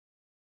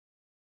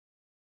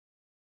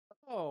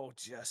Oh,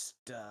 just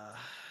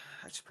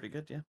actually pretty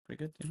good, yeah,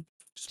 pretty good. Yeah.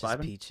 Just Just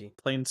vibing, peachy.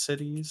 playing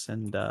cities,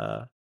 and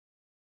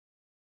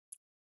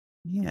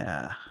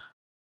yeah,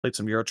 played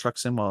some Euro Truck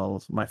Sim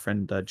while my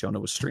friend Jonah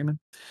was streaming,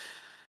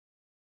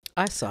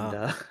 I and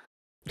saw.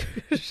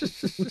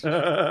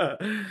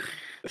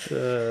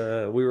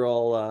 we were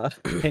all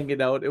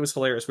hanging out. It was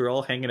hilarious. We were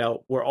all hanging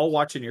out. We're all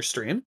watching your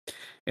stream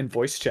in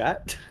voice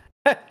chat.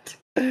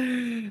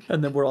 And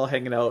then we're all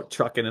hanging out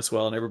trucking as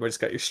well, and everybody's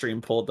got your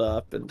stream pulled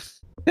up, and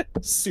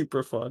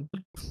super fun.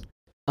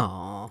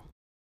 Aw,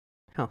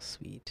 how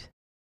sweet.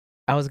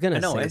 I was I gonna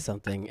know, say eh?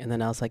 something, and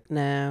then I was like,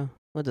 nah,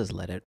 we'll just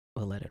let it.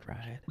 We'll let it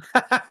ride.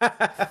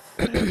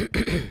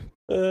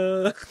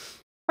 uh,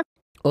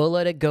 We'll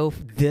let it go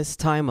this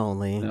time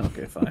only.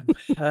 okay, fine.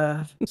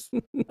 Uh,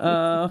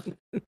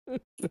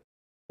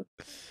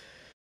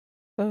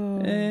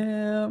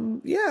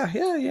 yeah.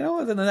 You know,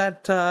 other than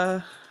that,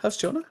 how's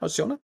Jonah?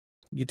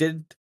 You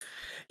did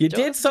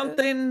Jonah's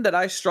something that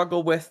I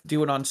struggle with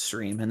doing on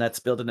stream, and that's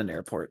building an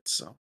airport.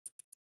 So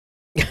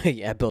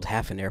yeah, I built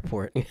half an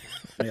airport.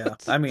 yeah,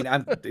 I mean,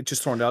 I'm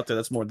just throwing it out there.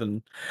 That's more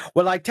than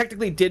well, I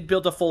technically did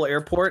build a full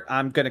airport.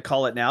 I'm gonna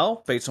call it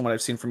now, based on what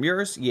I've seen from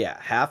yours. Yeah,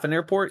 half an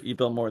airport. You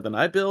built more than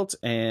I built,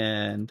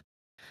 and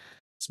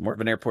it's more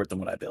of an airport than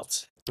what I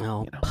built.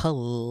 Oh, You know?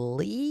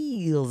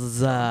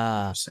 please.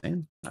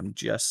 I'm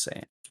just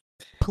saying.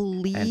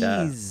 Please.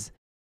 And,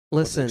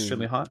 was it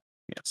extremely hot?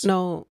 Yes.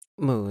 No,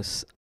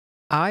 Moose.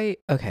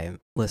 Okay,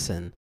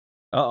 listen.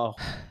 Uh-oh.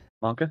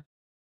 Monka?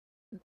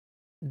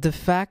 The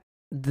fact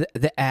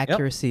the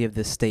accuracy of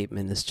this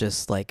statement is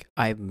just like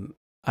I'm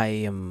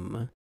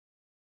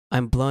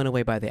blown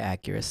away by the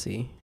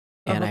accuracy.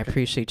 And okay. I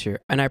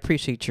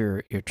appreciate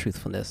your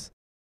truthfulness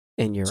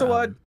and your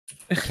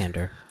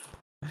candor.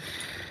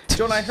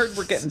 Joan, I heard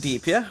we're getting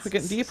deep, yeah? We're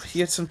getting deep?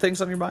 You had some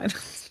things on your mind?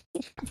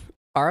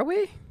 Are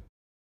we?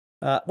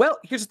 Well,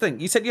 here's the thing.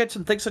 You said you had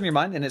some things on your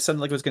mind, and it sounded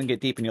like it was going to get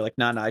deep, and you're like,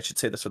 nah, I should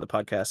say this for the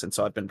podcast, and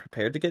so I've been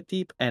prepared to get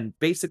deep. And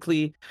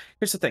basically,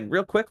 here's the thing.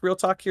 Real quick, real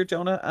talk here,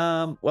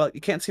 Jonah. Well,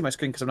 you can't see my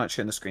screen because I'm not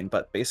sharing the screen,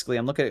 but basically,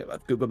 I'm looking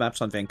at Google Maps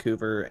on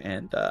Vancouver,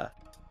 and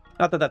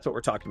not that that's what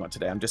we're talking about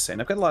today. I'm just saying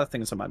I've got a lot of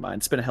things on my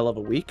mind. It's been a hell of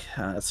a week,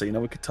 so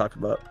we could talk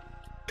about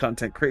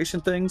content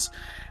creation things.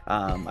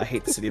 I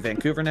hate the city of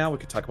Vancouver now. We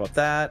could talk about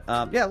that.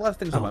 Yeah, a lot of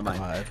things on my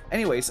mind.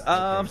 Anyways,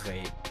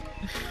 okay, wait.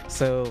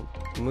 So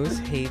Moose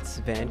hates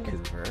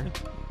Vancouver.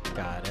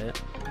 Got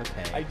it.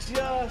 Okay. I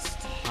just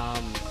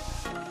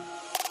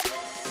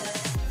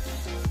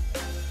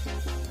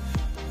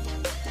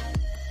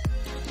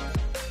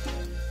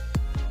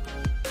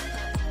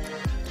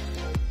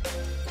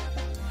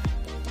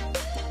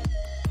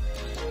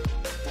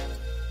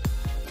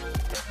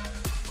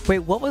Wait,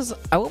 what was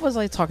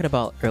I talking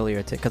about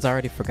earlier? Because I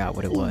already forgot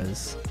what it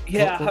was.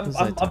 Yeah, what was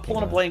I'm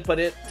pulling a blank, but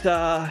it.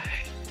 Yeah.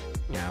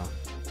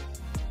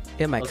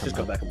 It might. Let's just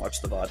go back and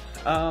watch the VOD.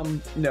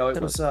 No,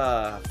 it was.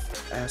 I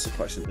asked a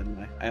question, didn't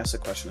I? I asked a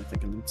question. I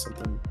think and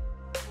something.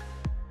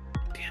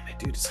 Damn it,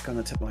 dude! It's on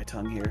the tip of my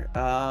tongue here.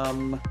 I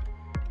don't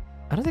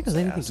think it was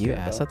anything you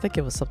asked. I think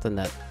it was something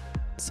that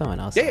someone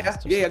else. Yeah.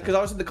 Because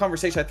I was in the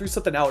conversation. I threw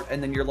something out,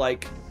 and then you're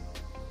like,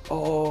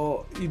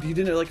 "Oh, you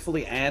didn't like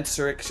fully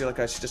answer it because you're like,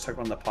 I should just talk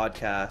about it on the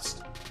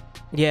podcast."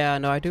 Yeah,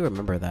 no, I do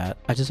remember that.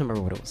 I just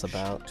remember what it was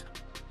about.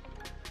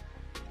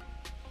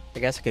 I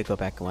guess I could go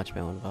back and watch my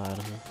own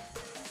VOD.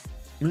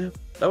 Yeah,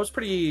 that was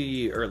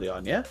pretty early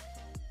on, yeah?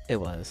 It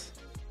was.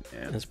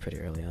 Yeah. It was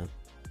pretty early on.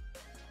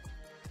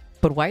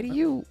 But why do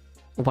you...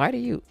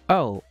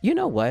 Oh, you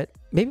know what?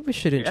 Maybe we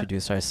should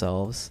introduce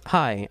ourselves.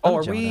 Hi,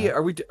 I'm Jonah.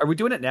 Are we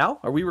doing it now?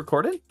 Are we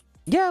recording?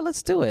 Yeah,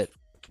 let's do it.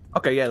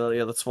 Okay, yeah,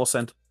 let's full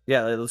send.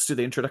 Yeah, let's do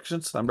the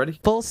introductions. I'm ready.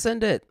 Full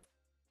send it.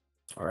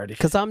 Alrighty.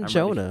 Because I'm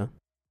Jonah.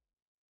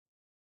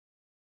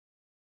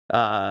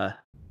 Ready.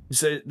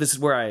 So this is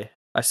where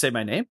I say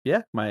my name.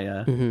 Yeah,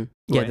 my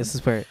Yeah, this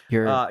is where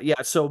you're.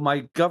 Yeah. So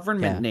my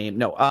government name.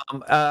 No.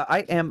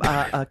 I am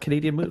a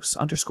Canadian Moose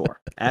 _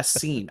 as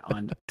seen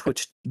on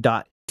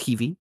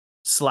twitch.tv/a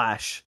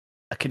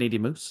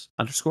Canadian Moose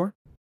 _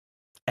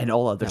 and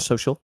all other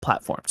social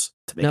platforms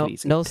to make it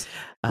easy. No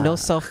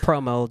self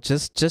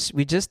promo.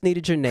 We just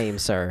needed your name,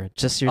 sir.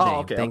 Just your name.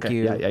 Okay, Thank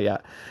you. Yeah.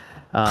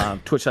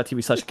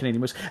 Twitch.tv /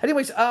 Canadian Moose.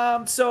 Anyways,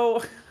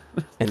 so.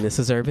 And this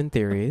is Urban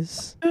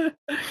Theories.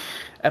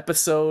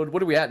 Episode.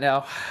 What are we at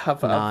now?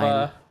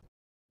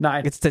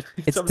 9. It's the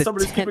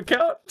somebody's keeping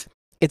count.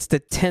 It's the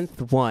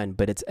 10th one,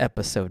 but it's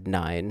episode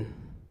 9.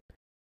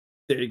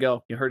 There you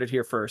go. You heard it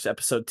here first.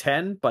 Episode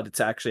 10, but it's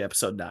actually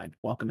episode 9.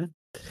 Welcome in.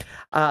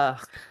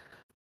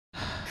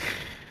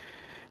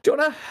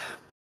 Jonah.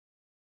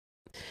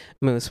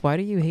 Moose, why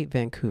do you hate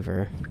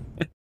Vancouver?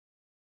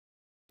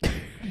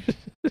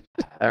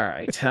 All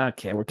right.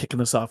 Okay, we're kicking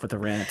this off with a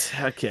rant.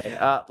 Okay.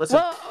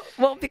 Listen.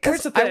 Well,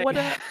 because I want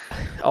to.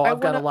 I've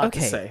got a lot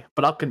to say,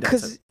 but I'll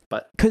condense it.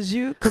 But because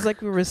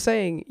like we were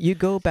saying, you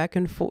go back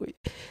and forth.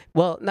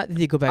 Well, not that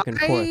you go back and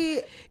forth.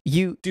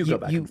 You go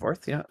back and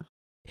forth. Yeah.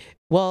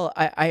 Well,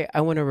 I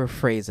want to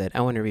rephrase it.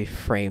 I want to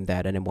reframe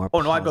that in a more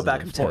Oh no, I go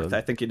back and forth. tone.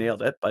 I think you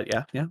nailed it, but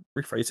yeah,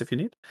 rephrase if you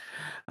need.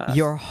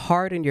 Your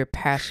heart and your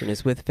passion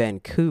is with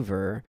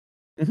Vancouver,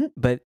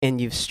 and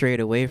you've strayed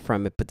away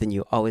from it, but then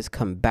you always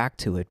come back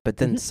to it. But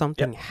then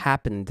something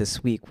happened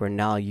this week where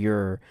now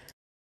you're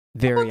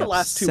very the upset.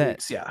 last 2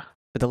 weeks, yeah.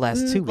 But the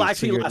last 2 weeks,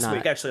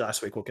 actually,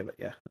 last week we'll give it.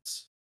 Yeah.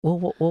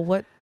 Well,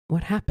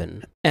 what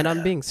happened? And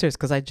I'm being serious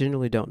because I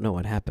genuinely don't know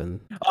what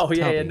happened. Oh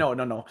yeah,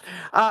 no.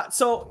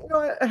 So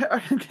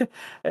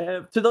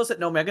to those that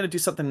know me, I'm gonna do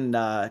something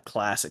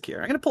classic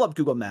here. I'm gonna pull up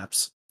Google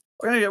Maps.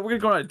 We're gonna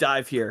go on a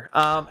dive here.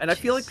 And I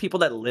feel like people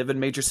that live in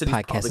major cities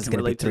probably can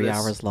relate to this. 3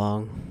 hours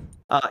long.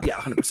 Yeah,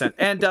 100%.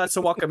 And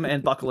so welcome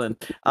and buckle in.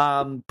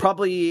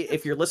 Probably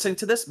if you're listening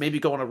to this, maybe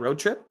go on a road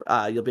trip.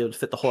 You'll be able to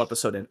fit the whole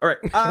episode in. All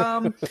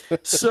right.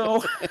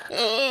 So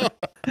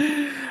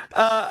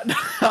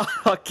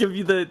I'll give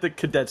you the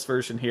condensed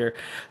version here.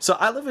 So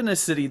I live in a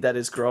city that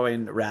is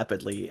growing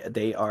rapidly.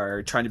 They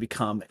are trying to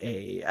become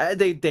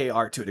they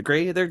are to a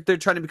degree. They're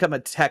trying to become a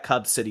tech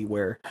hub city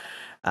where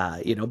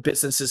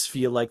businesses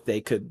feel like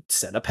they could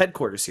set up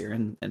headquarters here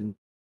and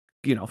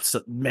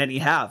so many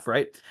have,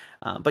 right?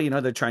 But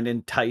they're trying to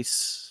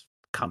entice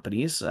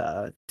companies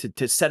to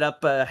set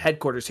up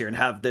headquarters here and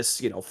have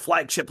this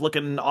flagship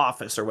looking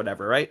office or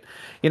whatever, right?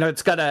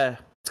 It's gotta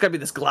be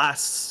this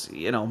glass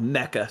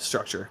mecca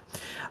structure.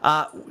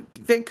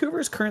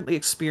 Vancouver is currently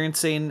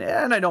experiencing,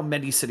 and I know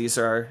many cities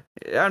are.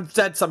 I've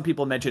had some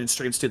people mention in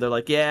streams too. They're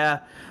like,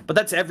 yeah, but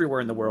that's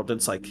everywhere in the world. And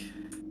it's like,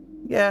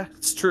 yeah,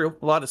 it's true.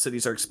 A lot of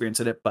cities are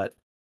experiencing it, but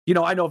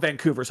I know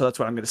Vancouver, so that's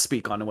what I'm going to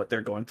speak on and what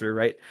they're going through,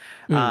 right?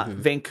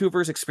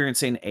 Vancouver's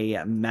experiencing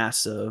a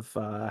massive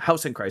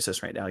housing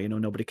crisis right now.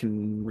 Nobody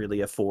can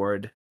really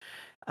afford,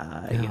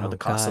 the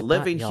cost of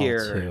living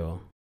here. Too.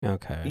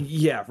 Okay.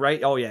 Yeah,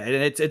 right. Oh, yeah, and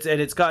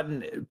it's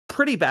gotten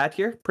pretty bad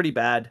here, pretty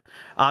bad.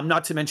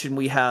 Not to mention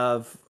we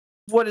have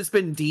what has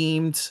been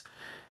deemed,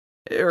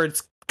 or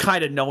it's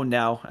kind of known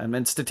now,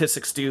 and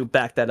statistics do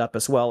back that up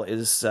as well,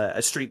 is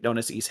a street known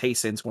as East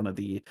Hastings, one of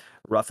the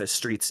roughest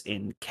streets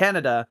in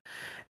Canada.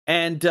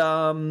 And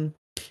I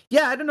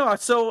don't know.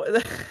 So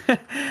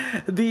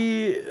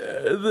the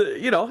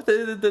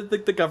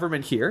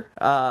government here,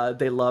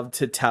 they love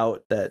to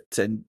tout that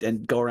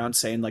and go around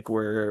saying like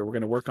we're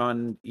going to work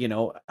on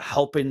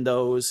helping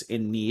those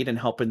in need and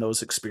helping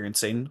those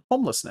experiencing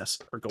homelessness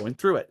or going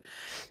through it,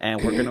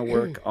 and we're going to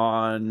work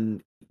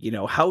on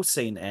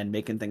housing and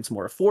making things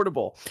more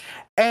affordable.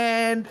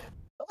 And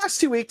the last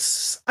 2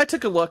 weeks, I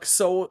took a look.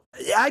 So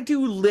I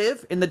do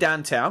live in the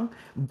downtown,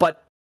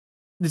 but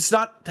it's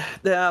not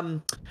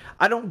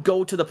I don't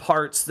go to the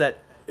parts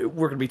that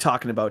we're going to be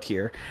talking about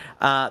here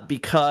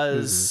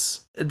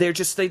because it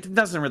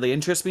doesn't really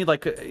interest me.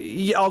 Like,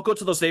 I'll go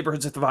to those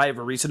neighborhoods if I have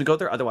a reason to go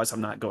there. Otherwise,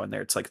 I'm not going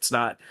there. It's like,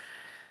 I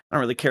don't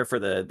really care for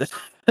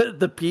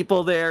the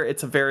people there.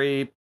 It's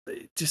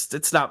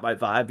it's not my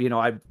vibe.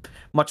 I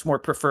much more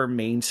prefer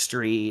Main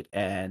Street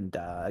and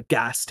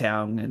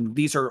Gastown. And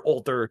these are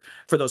older,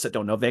 for those that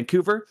don't know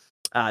Vancouver.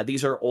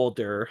 These are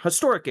older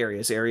historic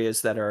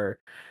areas that are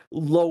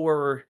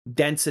lower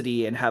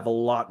density and have a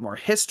lot more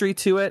history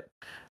to it.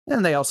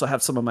 And they also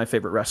have some of my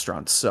favorite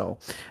restaurants. So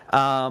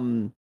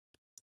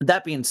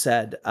that being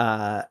said,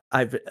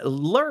 I've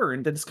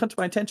learned, and it's come to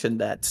my attention,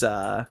 that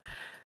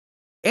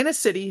in a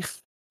city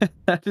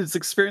that is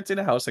experiencing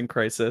a housing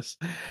crisis,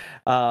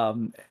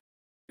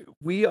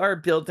 we are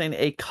building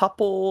a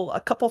couple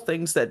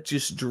things that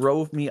just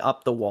drove me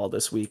up the wall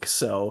this week.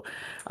 So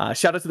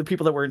shout out to the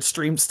people that were in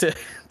streams to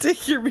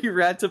hear me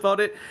rant about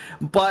it.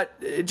 But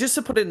just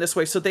to put it in this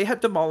way, so they have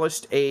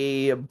demolished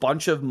a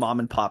bunch of mom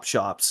and pop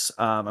shops.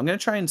 I'm going to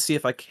try and see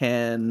if I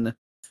can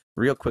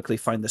real quickly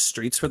find the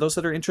streets for those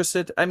that are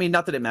interested. I mean,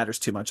 not that it matters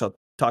too much. I'll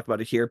talk about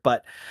it here.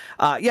 But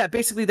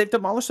basically they've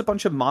demolished a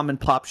bunch of mom and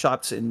pop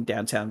shops in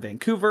downtown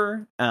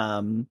Vancouver.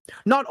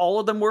 Not all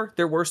of them were.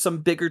 There were some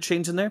bigger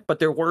chains in there, but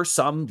there were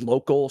some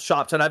local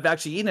shops. And I've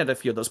actually eaten at a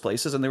few of those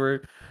places, and they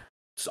were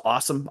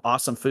awesome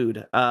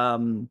food.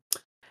 And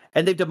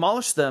they've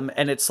demolished them,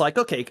 and it's like,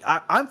 okay,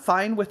 I'm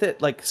fine with it,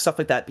 like stuff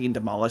like that being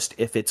demolished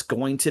if it's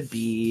going to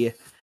be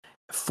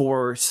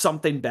for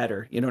something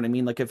better, you know what I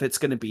mean? Like if it's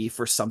going to be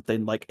for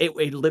something like it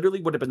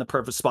literally would have been the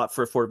perfect spot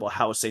for affordable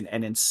housing.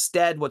 And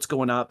instead what's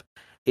going up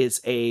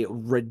is a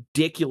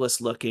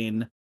ridiculous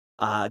looking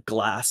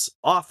glass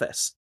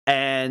office.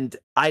 And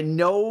I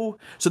know,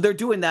 so they're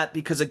doing that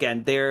because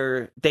again,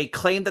 they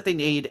claim that they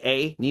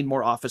need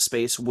more office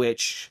space,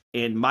 which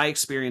in my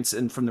experience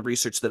and from the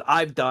research that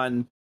I've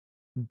done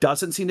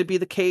doesn't seem to be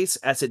the case,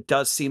 as it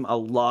does seem a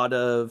lot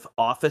of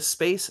office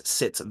space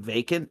sits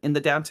vacant in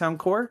the downtown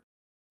core.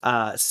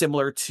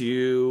 Similar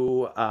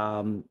to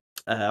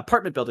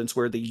apartment buildings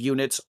where the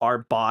units are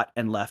bought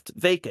and left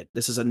vacant.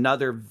 This is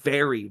another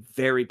very,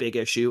 very big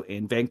issue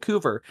in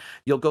Vancouver.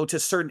 You'll go to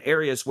certain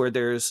areas where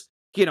there's,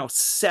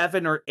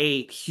 7 or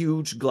 8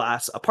 huge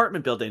glass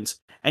apartment buildings,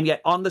 and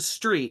yet on the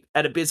street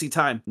at a busy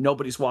time,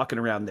 nobody's walking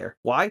around there.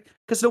 Why?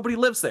 Because nobody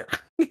lives there.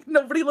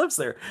 Nobody lives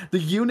there. The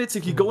units,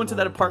 if you go into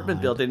that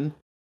apartment building,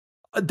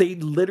 They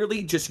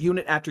literally just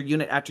unit after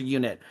unit after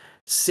unit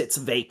sits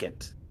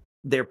vacant.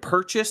 They're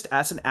purchased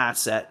as an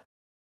asset,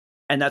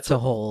 and that's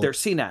what they're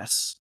seen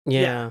as.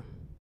 Yeah.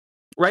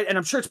 Right. And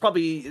I'm sure it's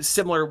probably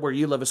similar where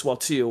you live as well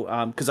too,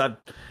 because I've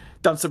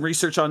done some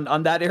research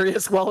on that area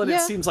as well, and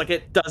it seems like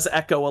it does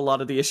echo a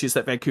lot of the issues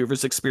that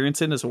Vancouver's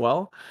experiencing as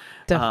well.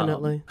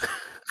 Definitely.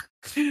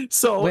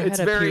 So we it's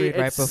had a very period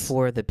right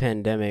before the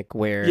pandemic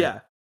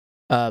where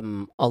a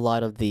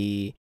lot of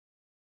the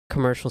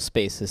commercial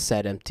spaces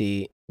sat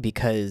empty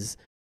because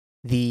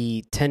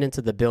the tenants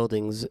of the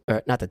buildings,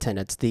 or not the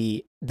tenants,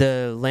 the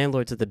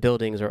landlords of the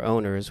buildings or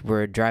owners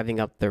were driving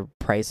up the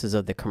prices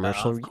of the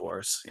commercial. Of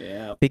course,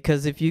 yeah.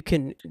 Because if you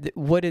can,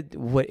 what it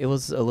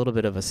was a little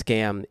bit of a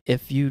scam.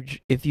 If you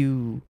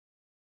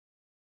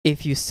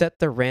set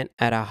the rent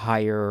at a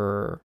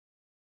higher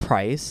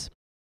price,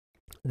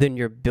 then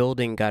your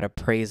building got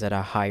appraised at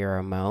a higher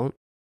amount,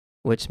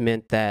 which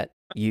meant that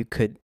you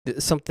could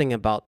something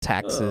about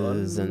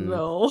taxes and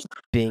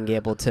being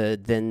able to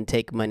then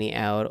take money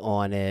out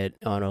on it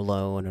on a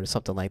loan or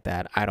something like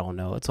that. I don't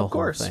know. It's a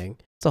whole thing.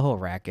 It's a whole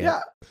racket.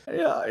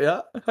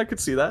 Yeah. I could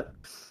see that.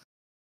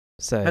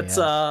 So that's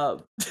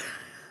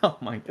oh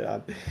my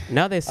god.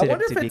 Now they sit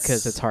empty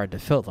because it's hard to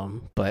fill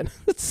them, but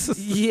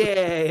yeah,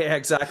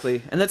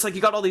 exactly. And that's like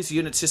you got all these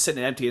units just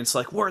sitting empty, and it's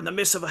like we're in the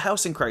midst of a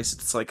housing crisis.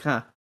 It's like,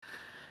 huh.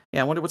 Yeah,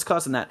 I wonder what's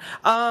causing that.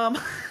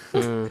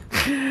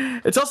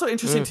 It's also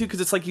interesting too because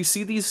it's like you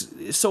see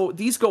these. So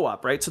these go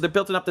up, right? So they're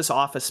building up this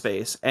office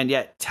space, and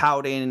yet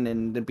touting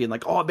and being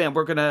like, "Oh man,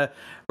 we're gonna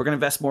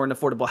invest more in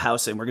affordable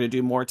housing. We're gonna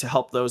do more to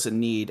help those in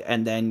need."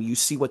 And then you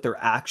see what they're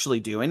actually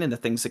doing and the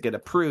things that get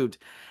approved,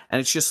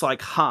 and it's just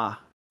like, huh.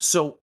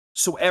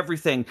 So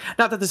everything,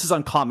 not that this is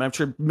uncommon, I'm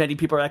sure many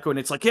people are echoing,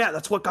 it's like, yeah,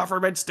 that's what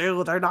governments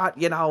do. They're not,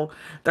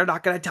 they're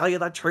not going to tell you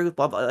the truth.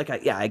 Blah, blah. Like,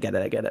 I get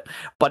it.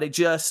 But it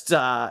just,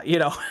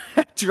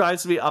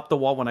 drives me up the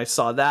wall when I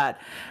saw that.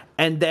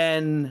 And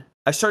then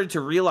I started to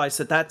realize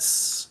that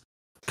that's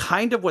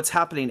kind of what's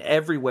happening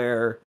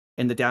everywhere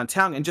in the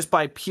downtown. And just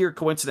by pure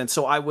coincidence.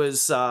 So I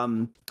was,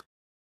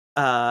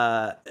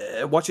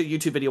 watching a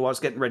YouTube video while I was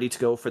getting ready to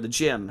go for the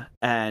gym,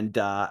 and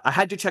I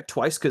had to check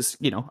twice because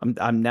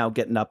I'm now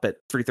getting up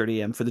at 3:30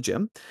 a.m. for the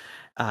gym.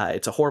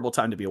 It's a horrible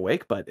time to be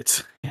awake, but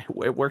it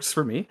works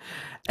for me.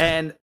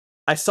 And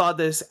I saw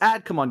this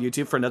ad come on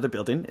YouTube for another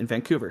building in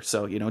Vancouver.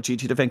 So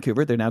GG to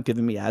Vancouver, they're now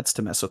giving me ads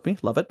to mess with me.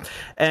 Love it.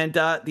 And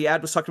the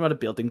ad was talking about a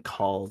building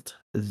called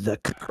The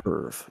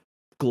Curve.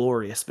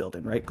 Glorious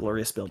building, right?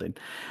 Glorious building.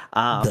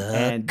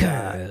 The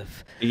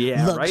Curve.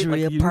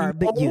 Luxury right?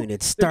 Apartment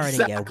units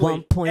starting at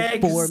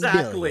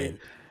 1.4 million.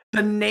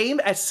 The name,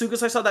 as soon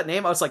as I saw that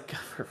name, I was like,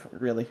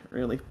 really,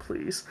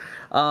 please.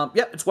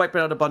 It's wiping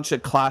out a bunch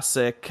of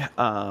classic,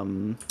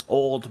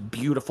 old,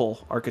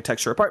 beautiful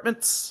architecture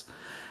apartments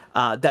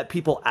that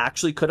people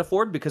actually could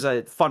afford because,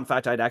 fun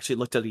fact, I'd actually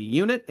looked at a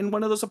unit in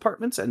one of those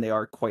apartments and they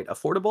are quite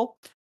affordable.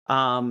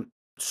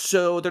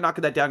 So they're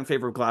knocking that down in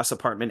favor of glass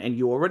apartment, and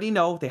you already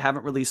know they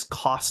haven't released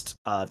cost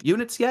of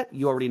units yet.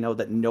 You already know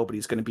that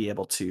nobody's going to be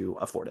able to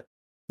afford it.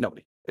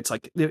 Nobody. It's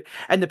like,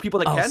 and the people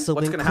that can,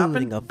 what's going to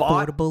happen?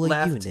 Bought,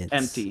 left, units.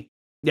 Empty.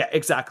 Yeah,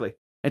 exactly.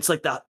 It's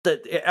like what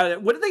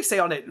did they say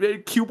on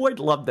it? Cuboid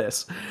loved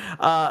this.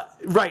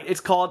 Right.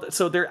 It's called.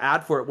 So their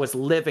ad for it was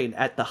living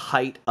at the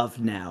height of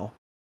now.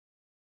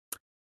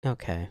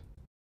 Okay.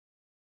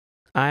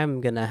 I'm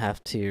gonna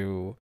have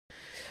to.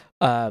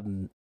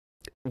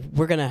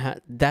 We're gonna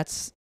have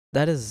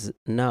that is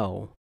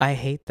no. I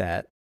hate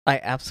that. I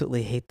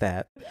absolutely hate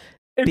that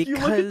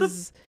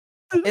because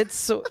it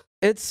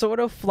sort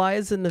of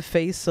flies in the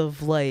face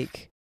of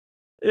like,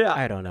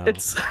 I don't know.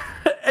 It's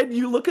and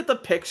you look at the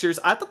pictures.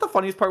 I thought the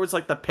funniest part was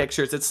like the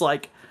pictures. It's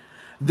like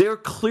they're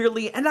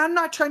clearly, and I'm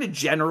not trying to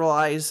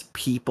generalize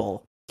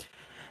people,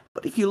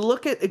 but if you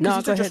look at go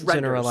ahead and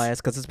generalize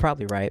because it's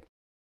probably right.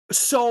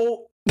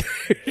 So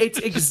it's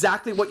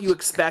exactly what you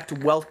expect.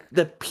 Well,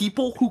 the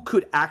people who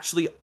could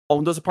actually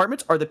own those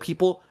apartments are the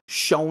people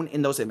shown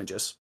in those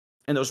images,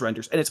 in those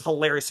renders. And it's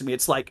hilarious to me.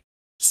 It's like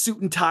suit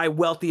and tie,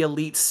 wealthy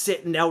elite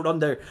sitting out on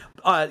their,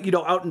 out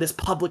in this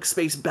public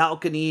space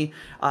balcony,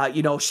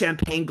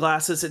 champagne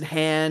glasses in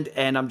hand.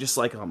 And I'm just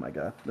like, oh my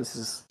God, this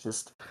is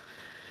just...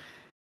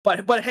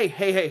 But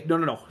hey,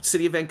 no.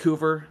 City of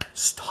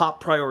Vancouver's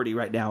top priority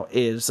right now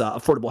is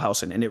affordable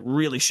housing. And it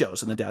really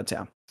shows in the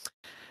downtown.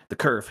 The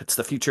Curve. It's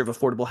the future of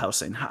affordable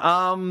housing.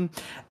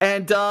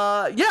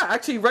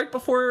 Actually, right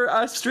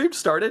before stream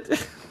started,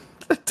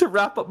 to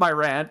wrap up my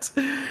rant,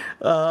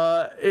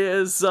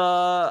 I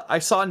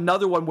saw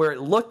another one where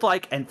it looked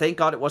like, and thank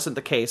God it wasn't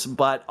the case,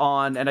 but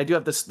and I do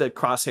have the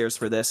crosshairs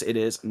for this. It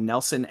is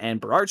Nelson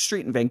and Burrard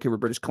Street in Vancouver,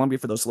 British Columbia.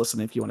 For those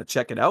listening, if you want to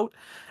check it out,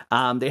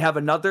 they have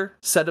another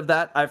set of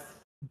that. I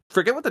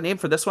forget what the name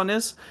for this one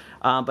is,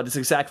 but it's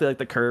exactly like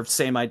The Curve,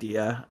 same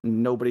idea.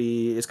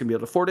 Nobody is going to be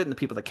able to afford it, and the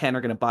people that can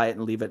are going to buy it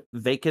and leave it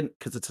vacant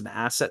because it's an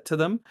asset to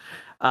them.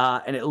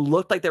 And it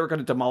looked like they were going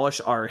to demolish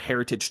our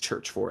heritage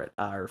church for it,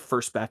 our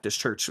First Baptist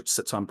Church, which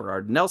sits on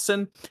Burrard and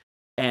Nelson.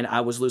 And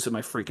I was losing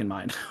my freaking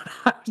mind.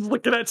 I was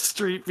looking at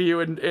Street View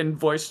and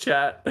voice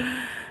chat.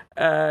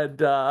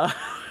 And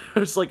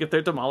it's like, if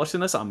they're demolishing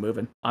this, I'm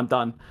moving. I'm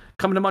done.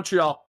 Coming to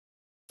Montreal.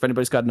 If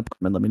anybody's got an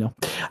apartment, let me know.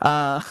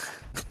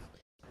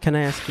 Can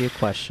I ask you a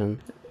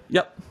question?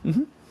 Yep.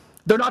 Mm-hmm.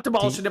 They're not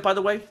demolishing it, by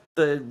the way.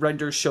 The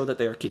renders show that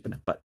they are keeping it.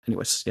 But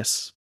anyways,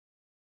 yes.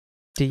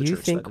 Do you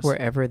think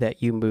wherever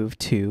that you move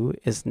to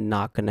is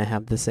not going to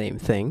have the same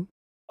thing?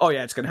 Oh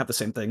yeah, it's going to have the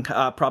same thing,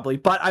 probably.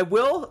 But I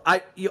will.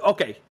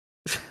 Okay.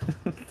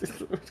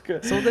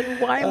 So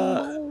then why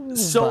move?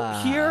 So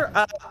here,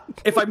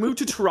 if I move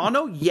to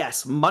Toronto,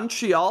 yes.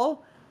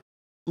 Montreal,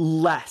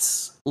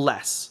 less.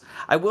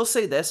 I will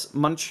say this: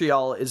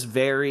 Montreal is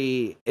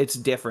it's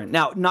different.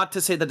 Now, not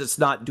to say that it's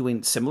not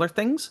doing similar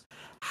things.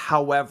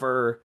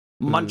 However,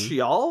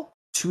 Montreal,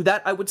 to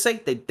that, I would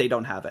say they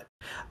don't have it.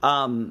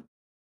 And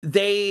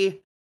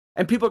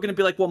people are going to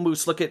be like, well,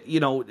 Moose, look at,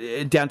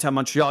 downtown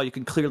Montreal. You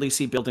can clearly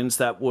see buildings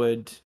that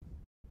would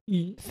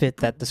fit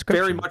that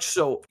description. Very much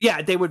so.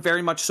 Yeah, they would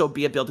very much so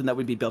be a building that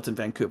would be built in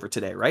Vancouver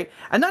today, right?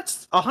 And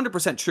that's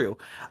 100% true.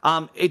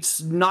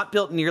 It's not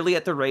built nearly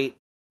at the rate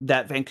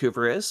that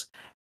Vancouver is.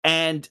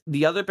 And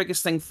the other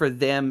biggest thing for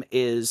them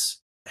is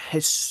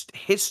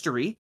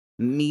history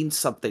means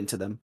something to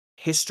them.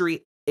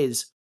 History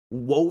is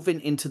woven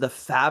into the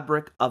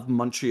fabric of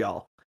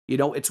Montreal.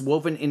 It's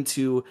woven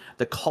into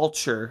the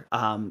culture.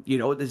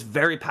 There's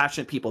very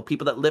passionate people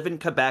that live in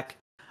Quebec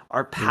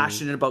are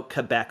passionate about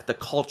Quebec, the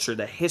culture,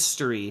 the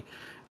history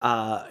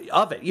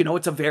of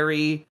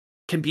it.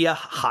 Can be a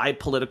high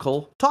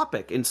political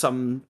topic in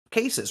some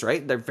cases,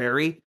 right? They're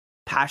very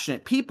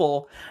passionate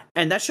people.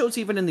 And that shows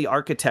even in the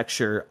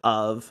architecture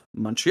of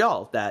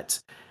Montreal,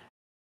 that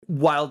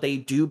while they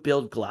do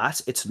build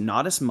glass, it's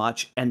not as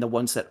much. And the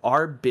ones that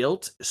are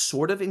built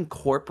sort of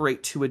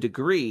incorporate to a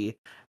degree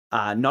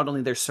not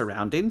only their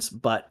surroundings,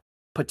 but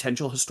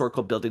potential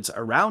historical buildings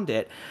around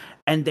it.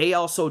 And they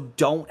also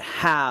don't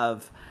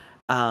have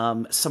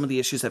some of the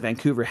issues that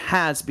Vancouver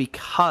has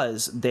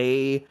because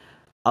they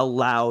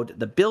allowed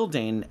the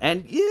building.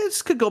 And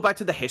this could go back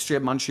to the history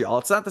of Montreal.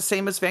 It's not the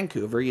same as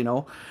Vancouver,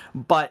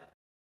 but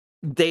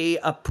they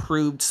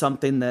approved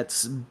something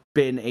that's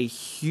been a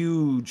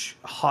huge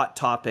hot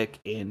topic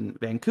in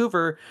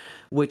Vancouver,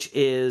 which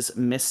is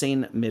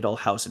missing middle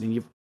housing. And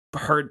you've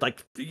heard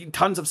like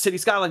tons of city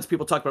skylines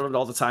people talk about it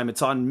all the time.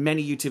 It's on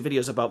many YouTube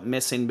videos about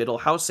missing middle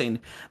housing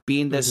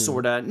being this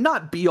sort of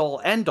not be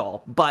all end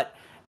all, but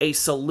a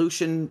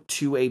solution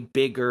to a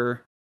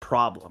bigger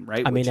problem,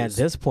 right? I mean, at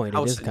this point,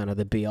 it is kind of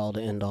the be all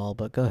to end all.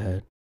 But go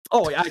ahead.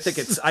 Oh, yeah, I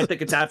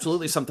think it's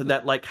absolutely something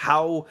that, like,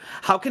 how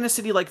can a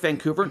city like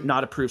Vancouver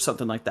not approve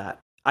something like that?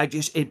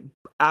 It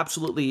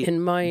absolutely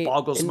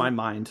boggles my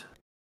mind.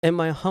 In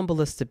my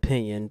humblest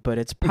opinion, but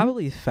it's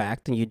probably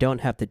fact, and you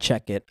don't have to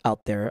check it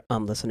out there,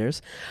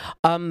 listeners.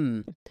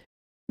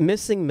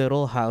 Missing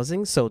middle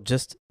housing, so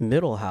just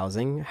middle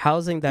housing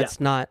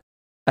that's not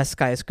a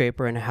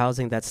skyscraper, and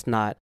housing that's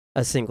not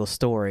a single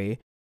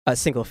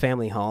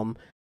family home.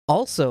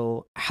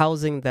 Also,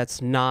 housing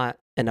that's not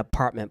an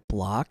apartment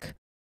block,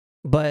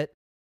 but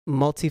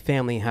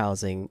multifamily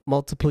housing,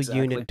 multiple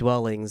unit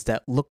dwellings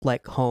that look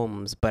like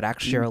homes, but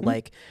actually are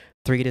like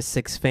 3 to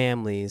 6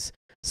 families.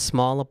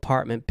 Small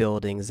apartment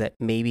buildings that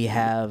maybe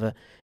have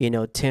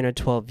 10 or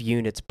 12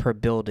 units per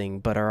building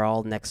but are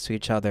all next to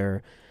each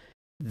other.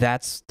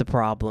 That's the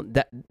problem.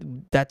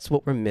 That's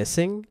what we're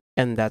missing,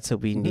 and that's what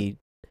we need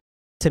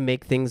to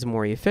make things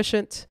more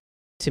efficient,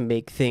 to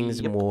make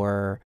things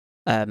more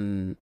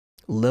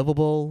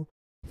livable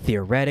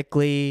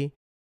theoretically.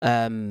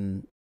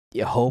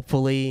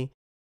 Hopefully,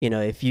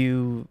 if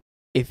you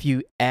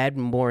add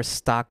more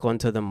stock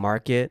onto the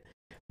market,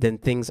 then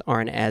things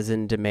aren't as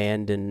in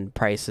demand and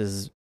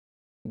prices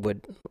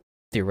would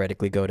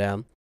theoretically go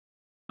down.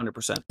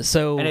 100%.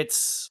 So, and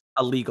it's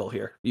illegal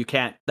here. You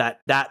can't,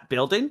 that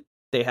building,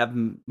 they have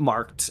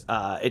marked,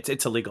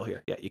 it's illegal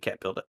here. Yeah, you can't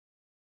build it.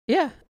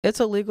 Yeah,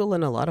 it's illegal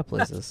in a lot of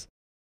places.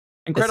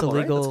 Incredible, it's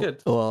illegal, right?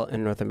 That's good. Well,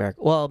 in North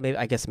America. Well,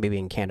 maybe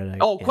in Canada.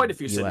 Oh, quite a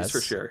few cities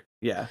for sure.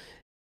 Yeah.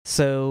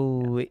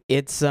 So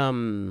it's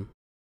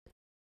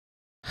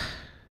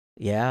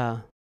yeah.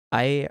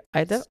 I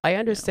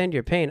understand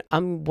your pain.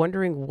 I'm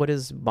wondering, what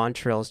is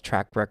Montreal's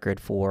track record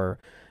for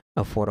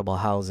affordable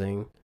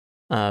housing?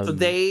 So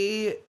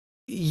they're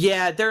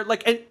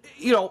like, and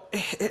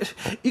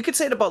you could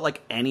say it about like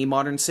any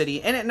modern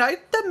city, and I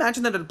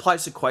imagine that it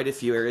applies to quite a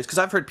few areas, because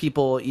I've heard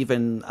people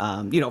even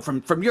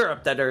from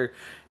Europe that are,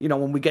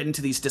 when we get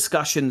into these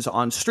discussions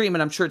on stream,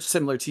 and I'm sure it's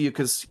similar to you,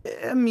 because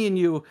me and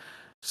you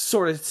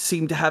sort of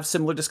seem to have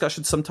similar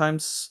discussions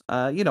sometimes,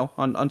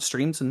 on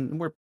streams, and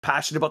we're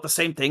passionate about the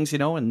same things,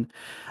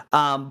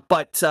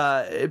 but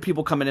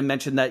people come in and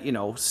mention that,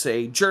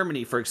 say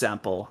Germany, for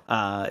example,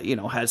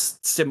 has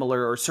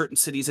similar, or certain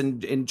cities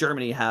in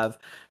Germany have,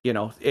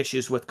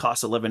 issues with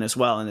cost of living as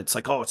well. And it's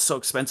like, oh, it's so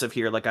expensive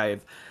here. Like,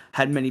 I've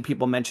had many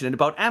people mention it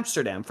about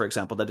Amsterdam, for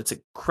example, that it's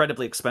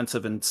incredibly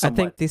expensive. And I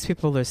think these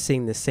people are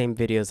seeing the same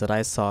videos that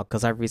I saw,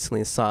 because I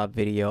recently saw a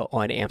video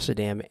on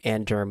Amsterdam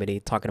and Germany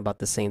talking about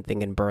the same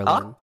thing in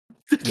Berlin.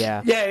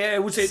 Yeah. Yeah. I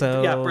would say,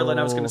 Berlin,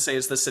 I was going to say,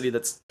 is the city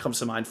that comes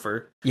to mind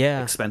for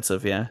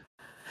expensive. Yeah.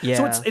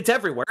 Yeah. So it's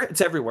everywhere.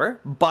 It's everywhere.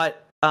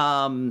 But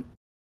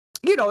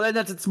you know, and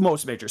that's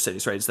most major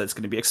cities, right? So that's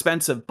going to be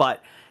expensive.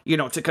 But you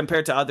know, to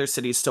compare to other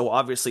cities, so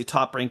obviously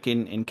top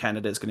ranking in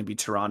Canada is going to be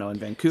Toronto and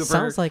Vancouver.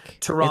 Sounds like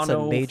Toronto,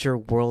 it's a major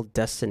world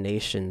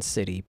destination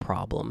city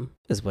problem,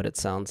 is what it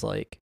sounds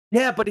like.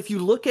 Yeah, but if you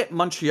look at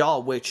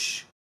Montreal,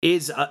 which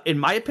is, in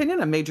my opinion,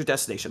 a major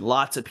destination,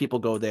 lots of people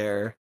go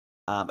there,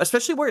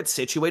 especially where it's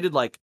situated.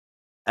 Like,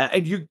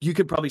 and you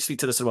could probably speak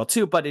to this as well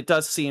too. But it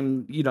does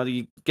seem, you know,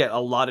 you get a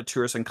lot of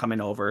tourism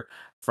coming over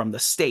from the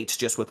States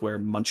just with where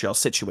Montreal's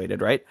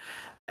situated, right?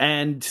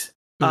 And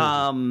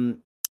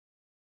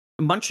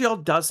Montreal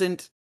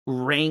doesn't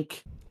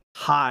rank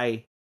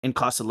high in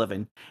cost of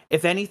living.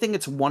 If anything,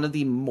 it's one of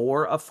the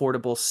more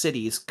affordable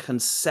cities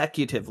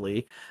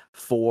consecutively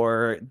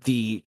for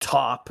the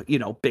top, you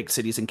know, big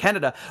cities in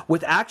Canada.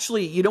 With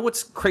actually, you know,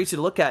 what's crazy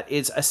to look at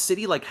is a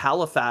city like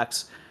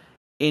Halifax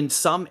in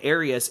some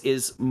areas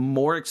is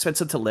more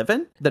expensive to live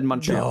in than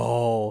Montreal.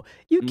 No,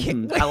 you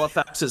can't.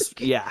 Halifax is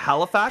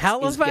Halifax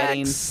is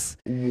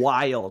getting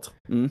wild.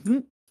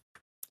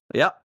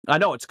 Yeah, I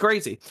know, it's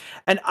crazy.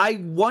 And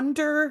I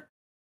wonder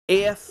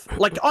if,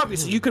 like,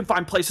 obviously you can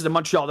find places in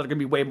Montreal that are going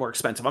to be way more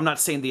expensive. I'm not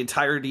saying the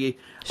entirety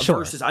of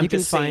versus. I'm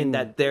just saying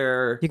that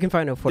you can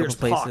find affordable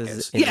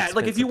places. Yeah,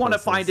 like if you want to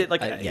find it,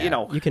 like you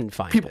know, you can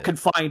find people can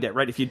find it,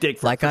 right? If you dig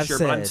for like it, for I've sure.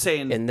 said But I'm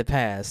saying in the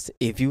past,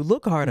 if you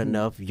look hard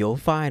enough, you'll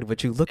find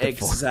what you're looking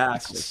for.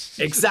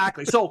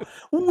 Exactly. So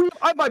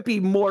I might be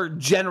more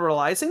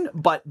generalizing,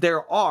 but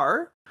there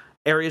are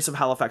areas of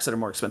Halifax that are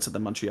more expensive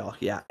than Montreal.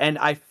 Yeah, and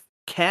I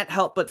can't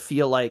help but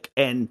feel like,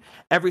 and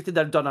everything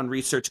that I've done on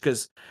research,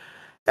 because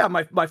yeah,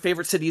 my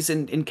favorite cities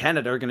in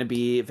Canada are going to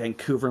be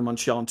Vancouver,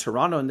 Montreal, and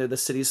Toronto, and they're the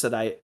cities that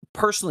I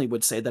personally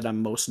would say that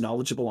I'm most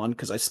knowledgeable on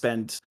because I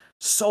spend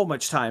so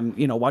much time,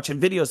 you know, watching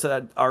videos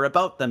that are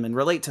about them and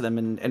relate to them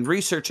and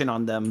researching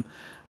on them.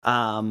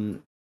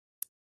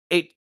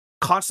 It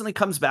constantly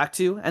comes back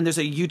to, and there's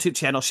a YouTube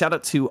channel, shout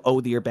out to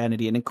Oh the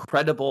Urbanity, an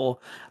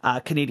incredible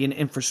Canadian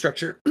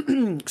infrastructure,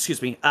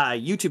 excuse me,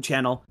 YouTube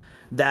channel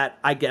that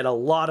I get a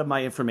lot of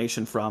my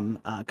information from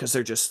because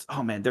they're just,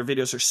 oh man, their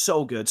videos are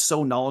so good,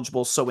 so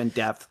knowledgeable, so in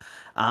depth.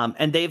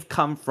 And they've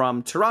come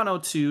from Toronto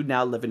to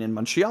now living in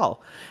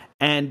Montreal.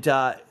 And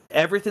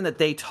everything that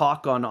they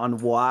talk on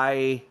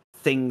why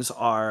things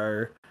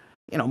are,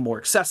 you know, more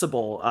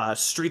accessible,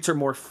 streets are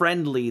more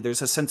friendly,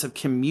 there's a sense of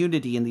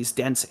community in these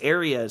dense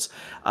areas,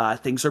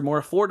 things are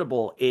more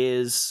affordable,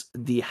 is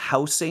the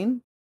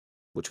housing,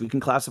 which we can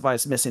classify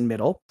as missing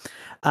middle,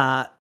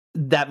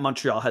 that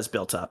Montreal has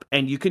built up.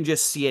 And you can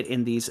just see it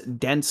in these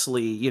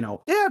densely, you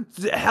know,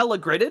 hella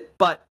gridded,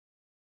 but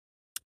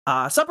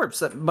suburbs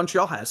that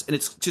Montreal has. And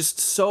it's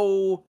just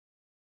so,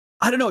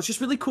 I don't know, it's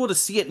just really cool to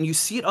see it. And you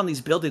see it on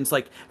these buildings,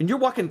 like, and you're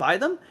walking by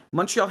them,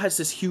 Montreal has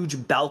this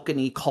huge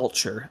balcony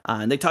culture.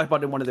 And they talk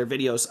about it in one of their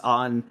videos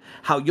on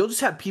how you'll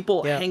just have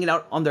people hanging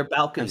out on their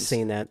balconies. I've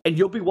seen that. And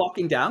you'll be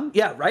walking down.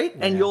 Yeah, right?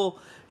 Yeah. And you'll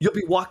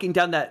be walking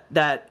down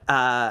that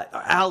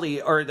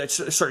alley, or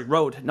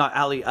road, not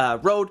alley,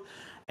 road,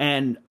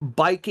 and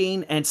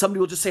biking, and somebody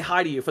will just say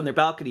hi to you from their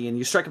balcony, and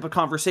you strike up a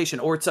conversation,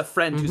 or it's a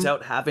friend who's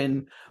out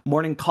having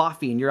morning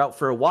coffee, and you're out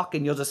for a walk,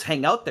 and you'll just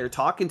hang out there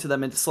talking to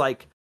them, and it's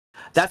like,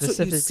 that's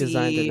what you see.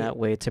 Designed in that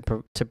way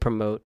to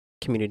promote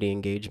community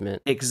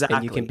engagement. Exactly.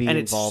 And you can be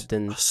involved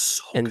in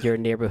your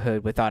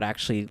neighborhood without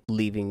actually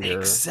leaving your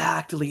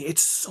Exactly.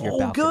 It's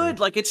so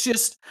good. Like, it's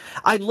just,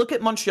 I look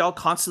at Montreal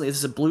constantly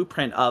as a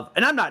blueprint of,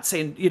 and I'm not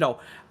saying, you know,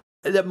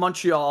 that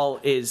Montreal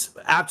is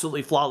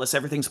absolutely flawless,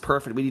 everything's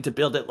perfect, we need to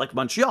build it like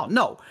Montreal.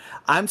 No,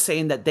 I'm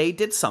saying that they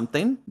did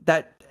something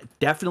that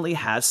definitely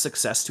has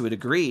success to a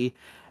degree,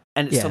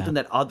 and it's something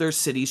that other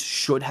cities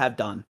should have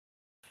done.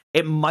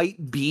 It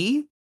might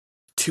be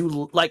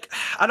too, like,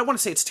 I don't want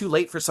to say it's too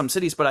late for some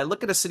cities, but I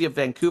look at a city of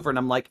Vancouver and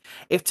I'm like,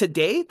 if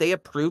today they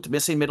approved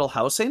missing middle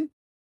housing,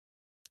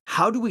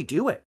 how do we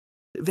do it?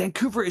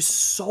 Vancouver is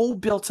so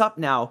built up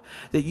now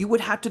that you would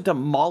have to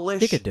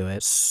demolish. They could do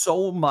it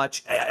so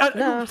much,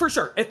 for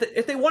sure.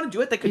 If they want to do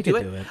it, they could do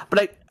it.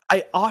 But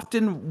I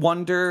often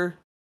wonder,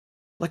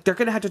 like, they're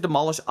going to have to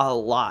demolish a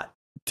lot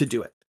to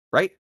do it,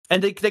 right?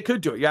 And they could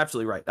do it. You're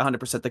absolutely right.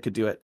 100% they could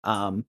do it.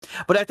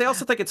 But I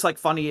also think it's like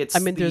funny. It's, I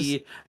mean,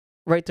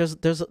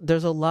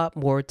 there's a lot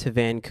more to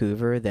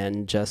Vancouver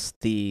than just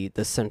the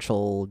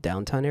central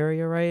downtown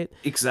area, right?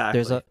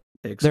 Exactly.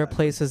 There are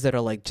places that are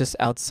like just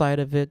outside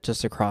of it,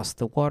 just across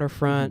the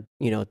waterfront,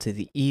 you know, to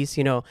the east.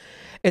 You know,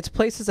 it's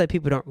places that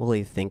people don't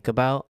really think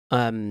about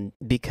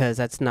because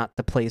that's not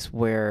the place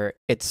where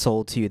it's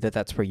sold to you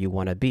that's where you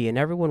want to be. And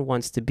everyone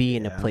wants to be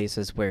in the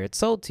places where it's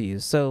sold to you.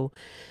 So,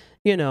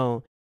 you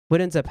know, what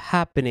ends up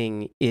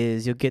happening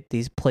is you'll get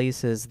these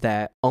places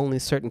that only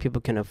certain people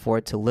can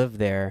afford to live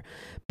there,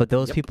 but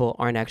those people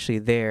aren't actually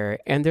there.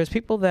 And there's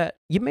people that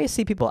you may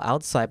see people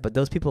outside, but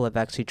those people have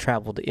actually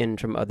traveled in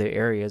from other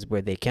areas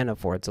where they can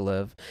afford to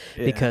live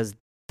because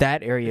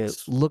that area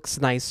looks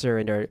nicer,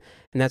 and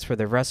that's where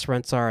the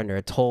restaurants are, and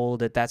they're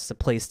told that that's the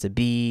place to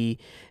be,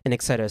 and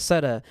et cetera, et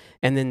cetera.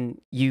 And then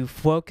you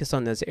focus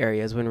on those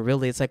areas when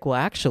really it's like, well,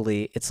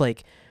 actually, it's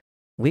like,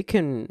 we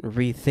can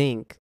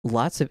rethink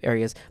lots of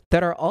areas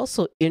that are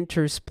also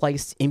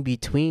interspliced in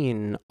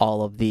between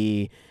all of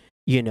the,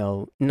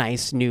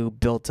 nice new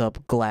built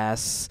up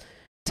glass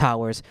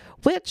towers,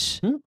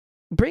 which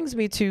brings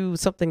me to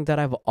something that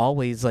I've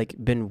always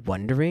been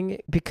wondering,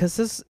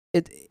 because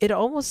it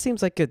almost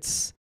seems like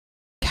it's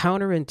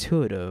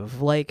counterintuitive.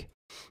 Like,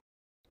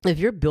 if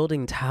you're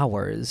building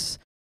towers,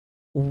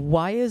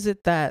 why is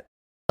it that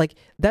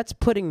that's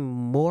putting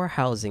more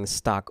housing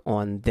stock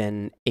on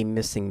than a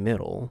missing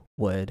middle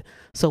would?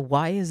 So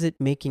why is it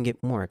making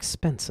it more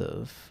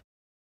expensive?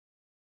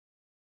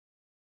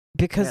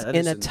 Because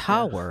in a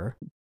tower,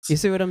 you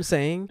see what I'm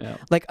saying? Yeah.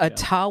 A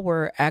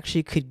tower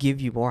actually could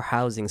give you more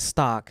housing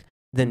stock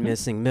than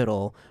missing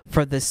middle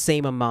for the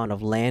same amount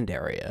of land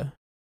area.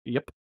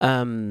 Yep.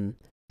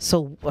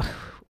 So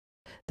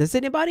does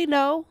anybody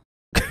know?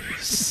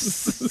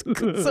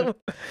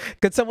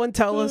 Could someone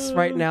tell us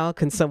right now?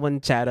 Can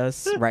someone chat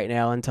us right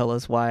now and tell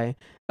us why?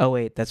 Oh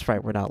wait, that's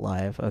right, we're not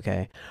live.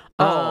 Okay.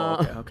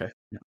 Okay.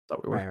 Yeah,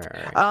 thought we were.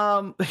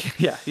 Right.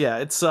 Yeah.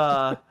 It's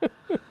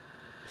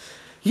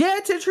yeah,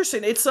 it's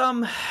interesting. It's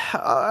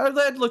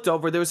I looked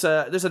over. There's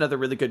another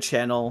really good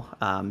channel.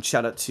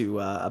 Shout out to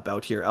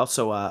About Here.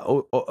 Also,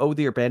 Oh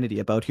the Urbanity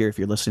About Here. If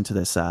you're listening to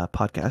this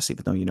podcast,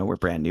 even though we're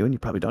brand new and you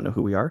probably don't know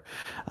who we are,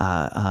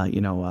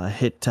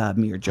 hit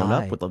me or Joan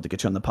up. Would love to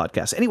get you on the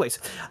podcast. Anyways,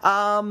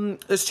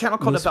 there's a channel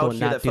called Moose About will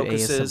Here not that do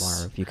focuses.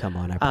 ASMR if you come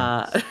on.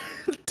 I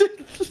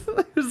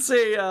promise.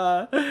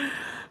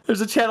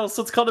 There's a channel,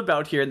 so it's called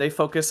About Here, and they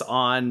focus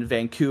on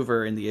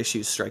Vancouver and the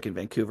issues striking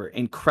Vancouver.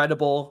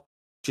 Incredible.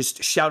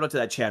 Just shout out to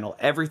that channel.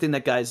 Everything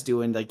that guy's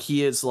doing,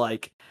 he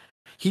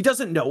he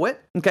doesn't know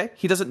it. Okay,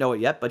 he doesn't know it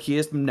yet, but he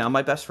is now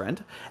my best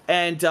friend.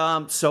 And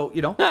so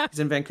he's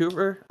in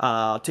Vancouver.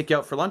 I'll take you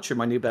out for lunch. You're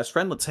my new best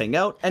friend. Let's hang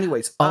out.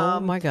 Anyways, oh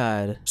my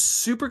god,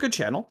 super good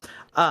channel.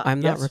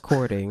 I'm not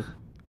recording.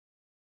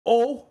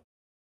 Oh,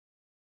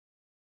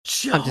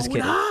 Jonah? I'm just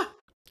kidding.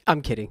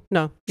 I'm kidding.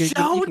 No, you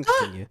can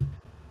continue.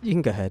 You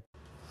can go ahead.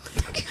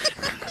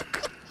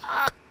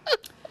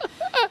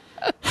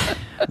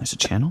 There's a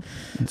channel,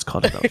 and it's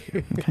called About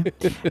Here, okay?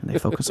 And they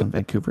focus on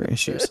Vancouver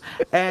issues.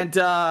 And,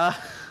 chat,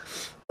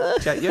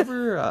 you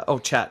ever,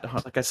 chat,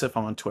 like I said, if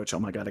I'm on Twitch, oh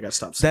my god, I gotta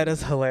stop saying that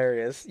is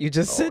hilarious. You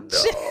just said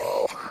chat.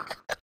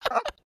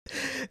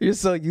 You're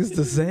so used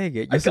to saying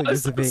it. You're so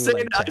used to being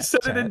like, chat, I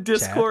said it in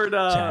Discord,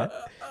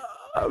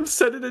 I've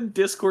said it in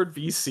Discord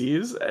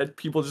VCs, and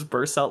people just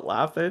burst out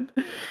laughing.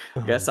 I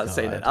guess I'm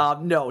saying it.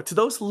 No, to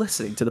those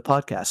listening to the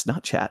podcast,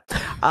 not chat.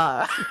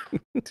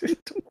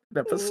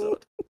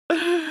 Episode.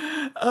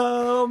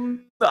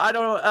 I don't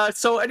know.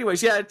 So,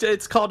 anyways, yeah,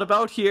 it's called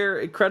About Here.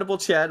 Incredible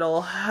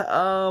channel.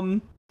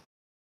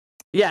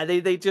 Yeah,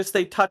 they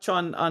touch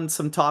on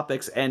some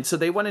topics, and so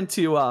they went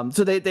into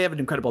so they have an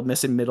incredible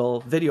missing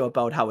middle video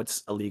about how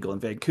it's illegal in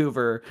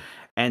Vancouver,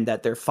 and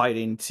that they're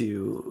fighting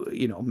to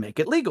make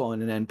it legal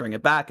and then bring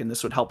it back, and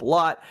this would help a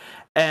lot.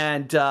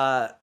 And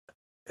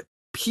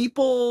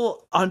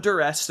people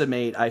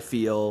underestimate, I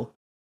feel,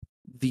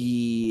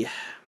 the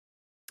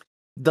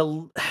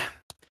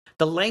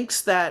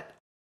lengths that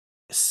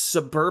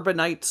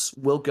suburbanites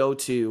will go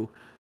to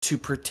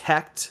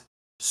protect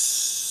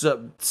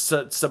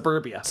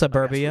suburbia.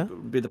 Suburbia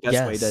would be the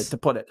best way to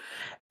put it.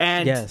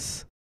 And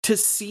to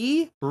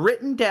see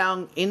written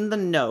down in the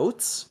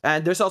notes,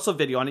 and there's also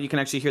video on it. You can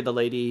actually hear the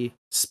lady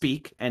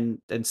speak and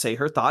say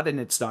her thought, and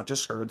it's not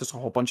just her. There's a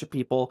whole bunch of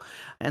people,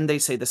 and they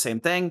say the same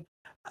thing.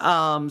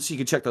 So you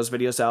can check those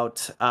videos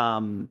out.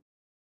 And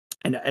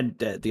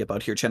the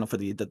About Here channel for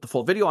the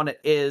full video on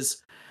it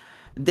is.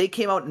 They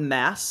came out en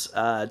masse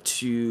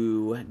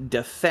to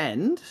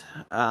defend,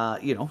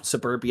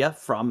 suburbia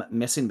from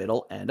missing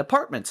middle and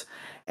apartments.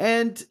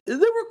 And there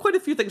were quite a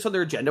few things on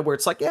their agenda where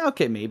it's like, yeah,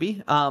 okay,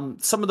 maybe.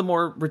 Some of the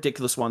more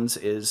ridiculous ones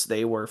is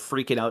they were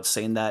freaking out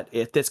saying that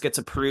if this gets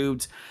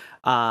approved,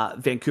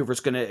 Vancouver's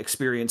going to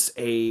experience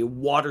a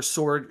water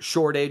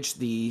shortage.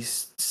 The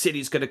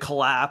city's going to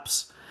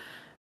collapse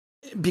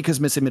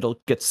because missing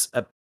middle gets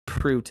approved.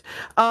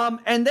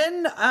 And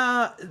then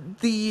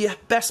the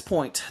best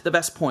point,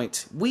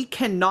 we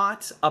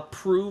cannot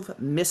approve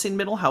missing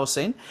middle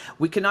housing.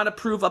 We cannot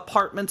approve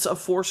apartments of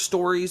 4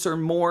 stories or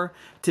more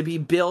to be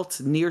built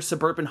near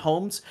suburban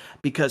homes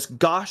because,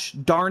 gosh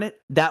darn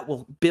it, that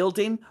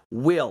building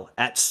will,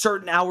 at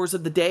certain hours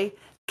of the day,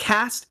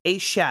 cast a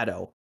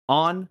shadow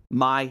on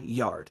my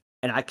yard.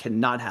 And I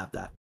cannot have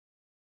that.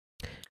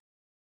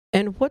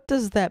 And what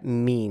does that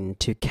mean,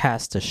 to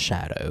cast a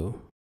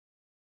shadow?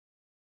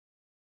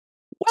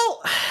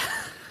 Well,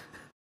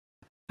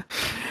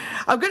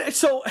 I'm gonna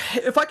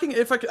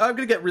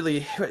get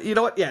really, you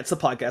know what? Yeah, it's the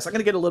podcast. I'm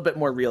gonna get a little bit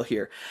more real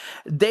here.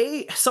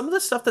 Some of the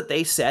stuff that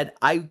they said,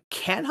 I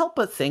can't help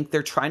but think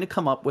they're trying to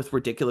come up with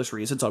ridiculous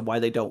reasons on why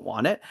they don't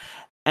want it.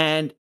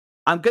 And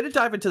I'm gonna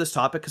dive into this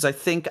topic because I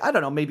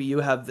don't know, maybe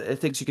you have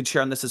things you can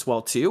share on this as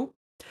well too.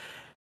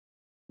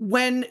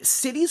 When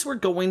cities were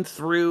going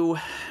through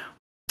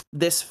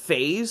this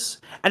phase,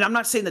 and I'm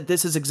not saying that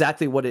this is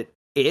exactly what it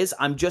is.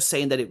 I'm just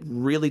saying that it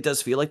really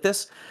does feel like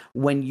this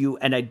when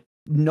and I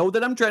know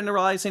that I'm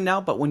generalizing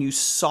now, but when you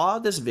saw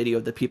this video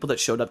of the people that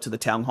showed up to the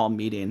town hall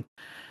meeting,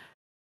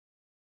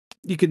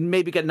 you could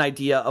maybe get an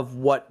idea of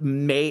what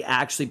may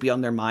actually be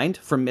on their mind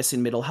for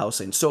missing middle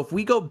housing. So if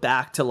we go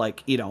back to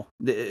like, you know,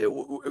 it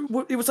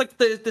was like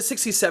the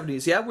 60s,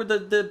 70s, yeah, were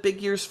the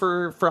big years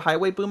for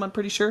highway boom, I'm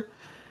pretty sure.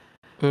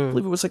 I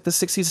believe it was like the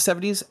 60s,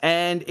 70s.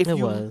 And if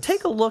you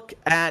take a look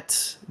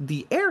at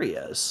the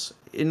areas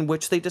in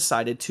which they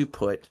decided to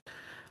put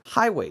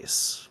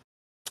highways,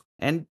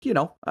 and, you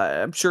know,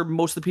 I'm sure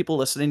most of the people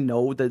listening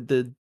know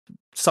the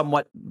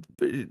somewhat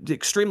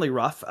extremely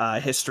rough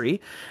history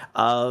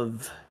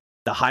of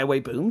the highway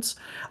booms.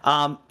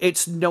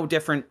 It's no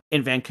different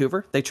in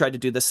Vancouver. They tried to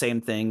do the same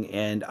thing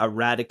and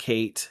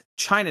eradicate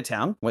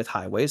Chinatown with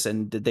highways,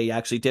 and they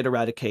actually did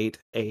eradicate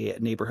a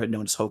neighborhood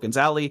known as Hogan's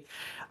Alley.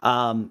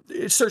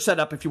 Search that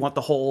up if you want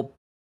the whole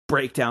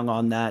breakdown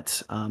on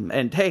that.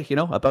 And hey, you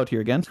know, About Here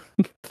Again,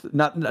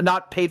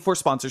 not paid for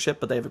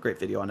sponsorship, but they have a great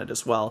video on it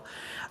as well.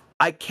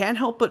 I can't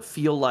help but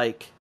feel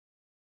like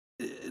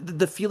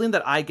the feeling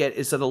that I get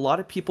is that a lot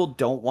of people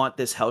don't want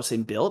this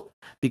housing built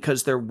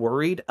because they're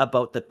worried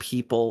about the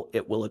people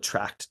it will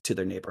attract to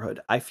their neighborhood.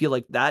 I feel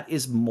like that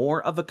is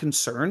more of a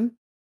concern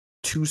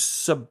to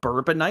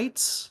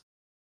suburbanites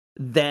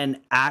than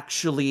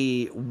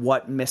actually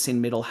what missing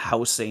middle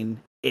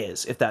housing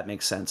is, if that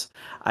makes sense.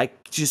 I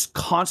just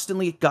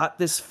constantly got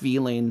this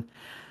feeling,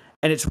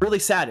 and it's really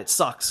sad. It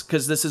sucks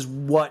because this is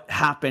what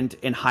happened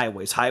in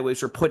highways.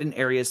 Highways were put in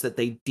areas that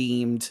they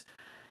deemed,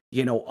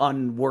 you know,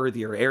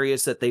 unworthy, or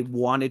areas that they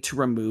wanted to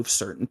remove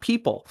certain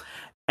people.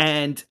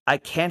 And I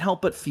can't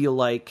help but feel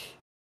like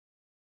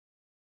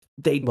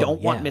they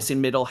don't want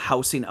missing middle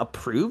housing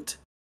approved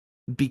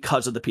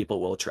because of the people it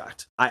will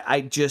attract.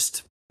 I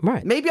just,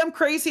 maybe I'm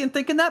crazy in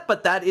thinking that,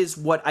 but that is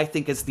what I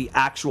think is the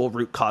actual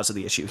root cause of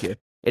the issue here.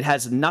 It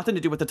has nothing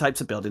to do with the types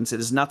of buildings. It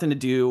has nothing to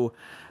do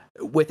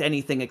with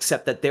anything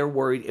except that they're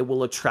worried it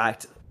will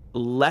attract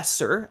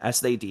lesser, as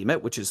they deem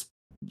it, which is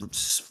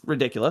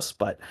ridiculous,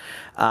 but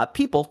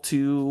people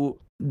to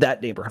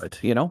that neighborhood,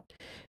 you know?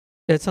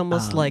 It's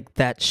almost like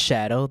that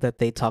shadow that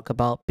they talk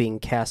about being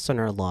cast on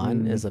our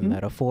lawn is a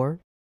metaphor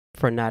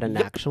for not an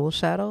actual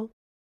shadow.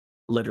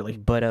 Literally.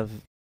 But of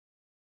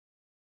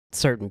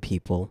certain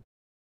people.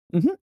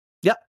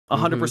 Yeah,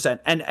 100%.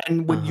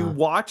 And when you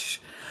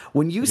watch,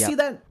 when you see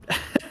that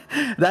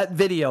that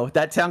video,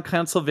 that town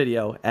council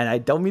video, and I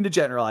don't mean to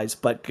generalize,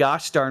 but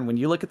gosh darn, when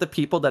you look at the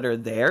people that are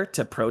there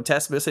to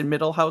protest missing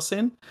middle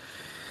housing,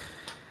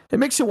 it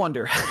makes you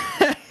wonder.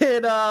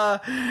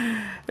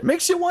 It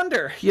makes you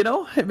wonder, you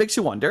know? It makes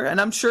you wonder. And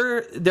I'm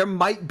sure there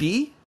might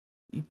be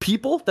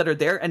people that are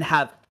there and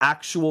have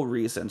actual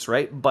reasons,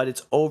 right? But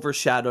it's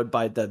overshadowed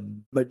by the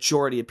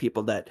majority of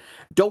people that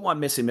don't want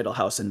missing middle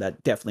housing,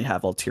 that definitely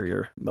have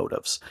ulterior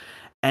motives.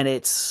 And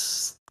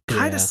it's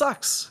kind of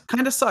sucks.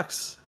 Kind of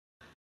sucks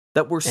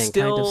that we're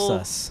still kind of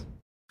sus.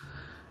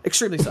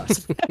 Extremely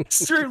sus.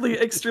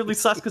 extremely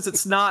sus, because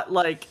it's not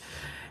like,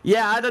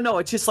 yeah, I don't know.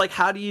 It's just like,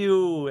 how do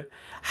you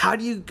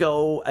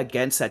go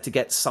against that to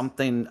get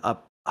something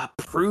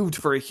approved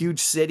for a huge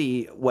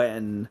city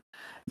when,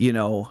 you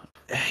know,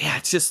 yeah,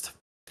 it's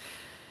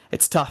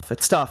tough.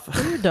 It's tough.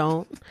 You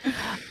don't.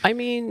 I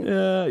mean,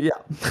 yeah.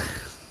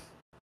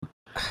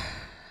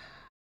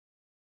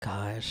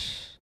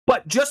 Gosh.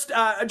 But just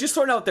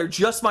throwing out there,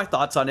 just my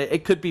thoughts on it.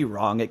 It could be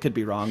wrong. It could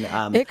be wrong.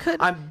 It could.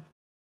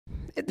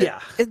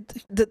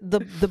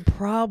 The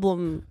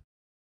problem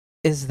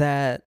is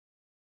that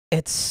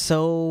it's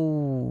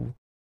so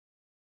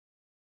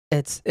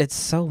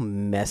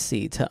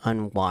messy to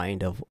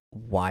unwind of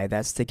why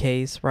that's the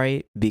case,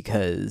 right?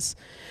 Because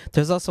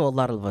there's also a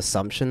lot of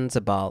assumptions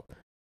about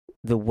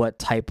what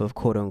type of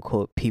quote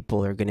unquote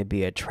people are going to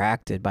be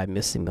attracted by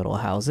missing middle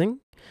housing.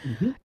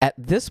 At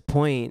this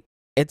point,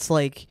 it's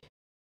like,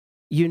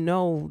 you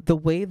know, the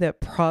way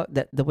that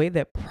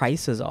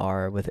prices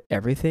are with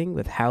everything,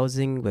 with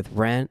housing, with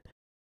rent,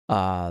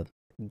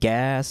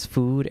 gas,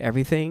 food,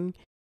 everything.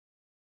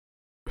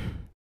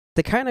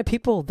 The kind of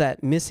people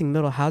that missing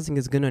middle housing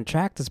is going to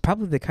attract is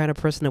probably the kind of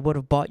person that would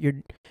have bought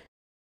your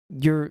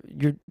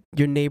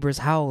neighbor's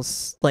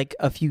house like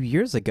a few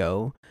years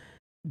ago,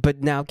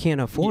 but now can't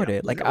afford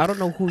it. Like, I don't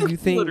know who you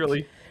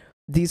think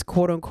these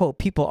quote unquote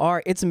people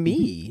are. It's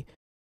me.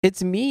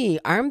 It's me.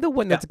 I'm the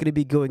one that's going to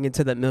be going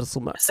into that middle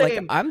school.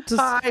 Same. Like, I'm just.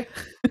 Hi.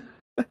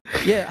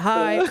 Yeah.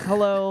 Hi.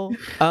 Hello. Me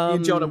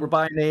and Jonah, we're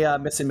buying a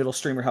missing middle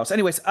streamer house.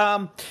 Anyways,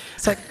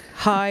 it's like,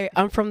 hi.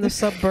 I'm from the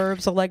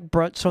suburbs. I like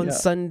brunch on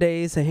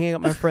Sundays and hang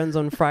out with my friends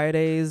on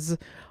Fridays.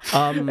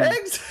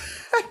 Exactly.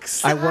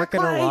 I work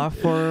in a law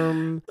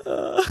firm.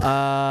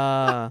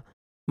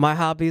 My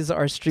hobbies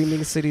are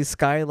streaming city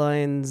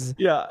skylines.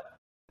 Yeah.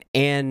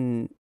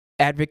 And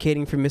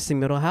advocating for missing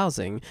middle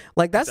housing.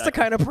 Like, that's the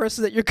kind of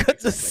person that you're going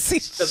to see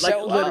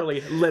show up.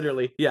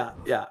 Literally. Yeah.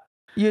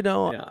 You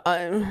know,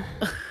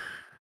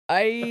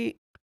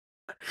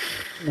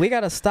 we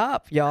gotta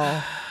stop,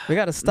 y'all. We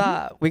gotta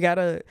stop. We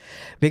gotta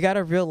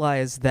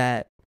realize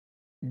that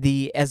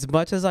as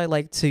much as I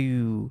like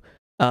to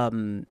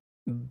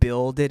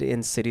build it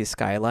in city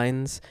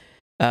skylines,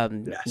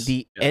 Yes.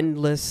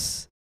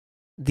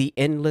 The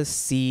endless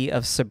sea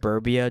of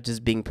suburbia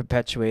just being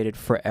perpetuated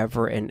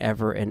forever and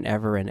ever and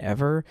ever and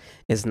ever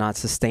is not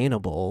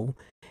sustainable.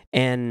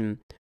 And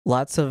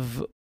lots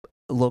of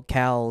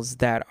locales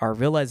that are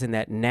realizing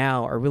that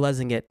now are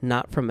realizing it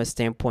not from a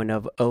standpoint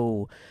of,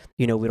 oh,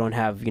 we don't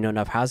have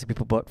enough housing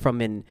people, but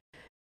from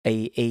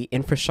a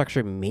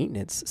infrastructure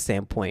maintenance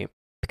standpoint,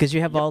 because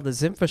you have all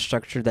this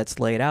infrastructure that's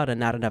laid out and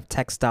not enough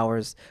tax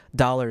dollars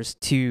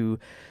to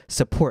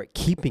support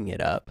keeping it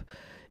up,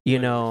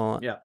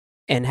 Yeah.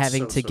 and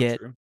having to get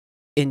true.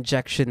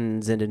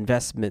 injections and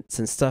investments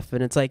and stuff.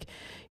 And it's like,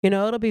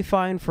 it'll be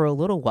fine for a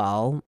little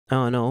while. I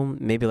don't know,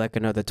 maybe like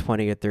another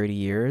 20 or 30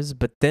 years.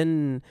 But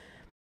then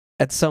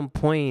at some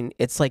point,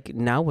 it's like,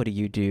 now what do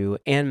you do?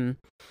 And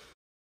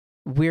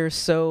we're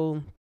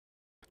so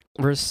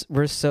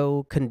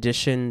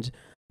conditioned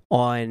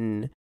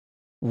on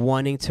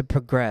wanting to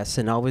progress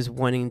and always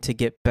wanting to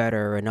get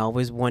better and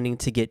always wanting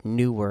to get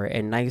newer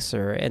and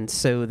nicer. And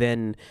so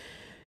then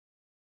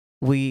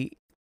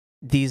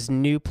these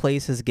new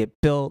places get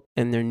built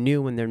and they're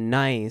new and they're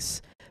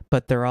nice,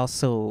 but they're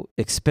also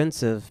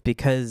expensive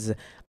because,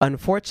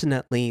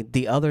 unfortunately,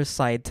 the other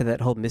side to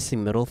that whole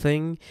missing middle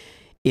thing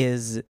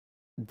is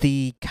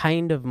the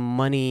kind of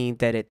money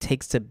that it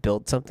takes to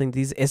build something.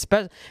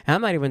 Especially,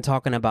 I'm not even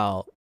talking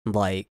about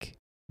like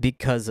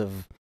because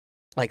of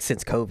like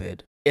since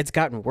COVID. It's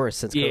gotten worse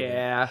since COVID.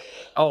 Yeah.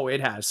 Oh,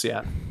 it has.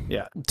 Yeah.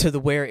 Yeah. To the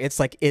where it's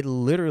like it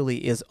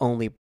literally is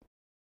only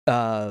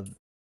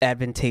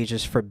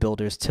advantageous for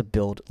builders to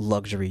build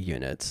luxury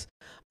units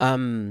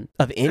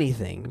of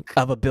anything,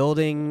 of a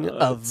building,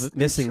 of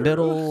missing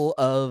middle,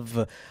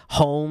 of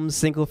homes,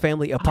 single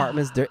family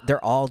apartments.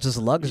 They're all just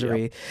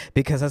luxury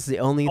because that's the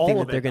only thing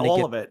that they're going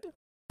to get,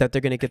 that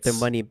they're going to get their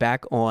money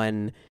back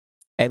on,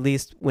 at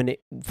least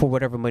for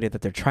whatever money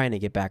that they're trying to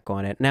get back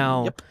on it.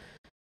 Now,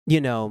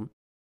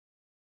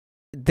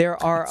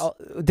 there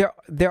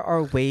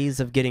are ways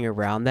of getting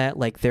around that.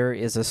 Like there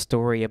is a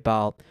story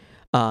about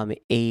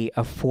a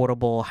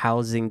affordable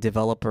housing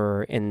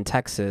developer in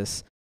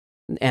Texas,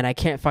 and I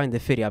can't find the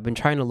video. I've been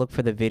trying to look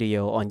for the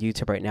video on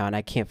YouTube right now, and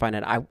I can't find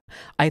it.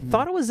 I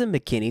thought it was in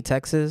McKinney,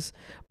 Texas,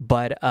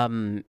 but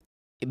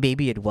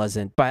maybe it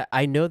wasn't. But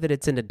I know that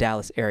it's in the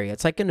Dallas area.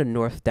 It's like in the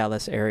North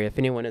Dallas area. If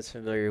anyone is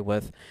familiar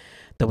with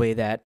the way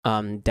that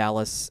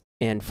Dallas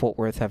and Fort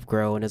Worth have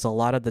grown, is a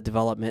lot of the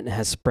development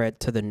has spread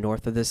to the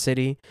north of the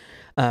city,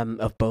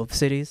 of both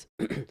cities.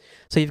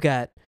 So you've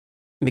got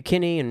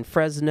McKinney and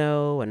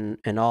Fresno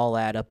and all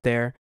that up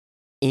there.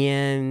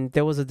 And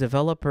there was a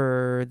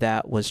developer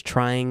that was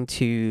trying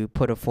to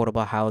put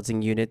affordable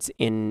housing units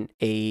in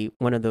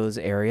one of those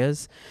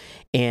areas.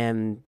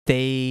 And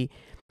they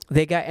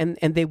got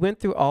and they went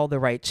through all the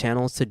right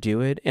channels to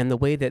do it. And the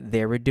way that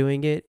they were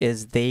doing it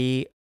is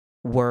they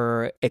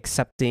were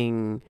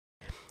accepting,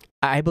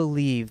 I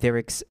believe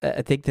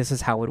I think this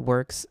is how it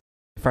works.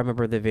 If I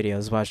remember the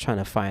videos, I was trying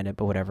to find it,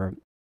 but whatever.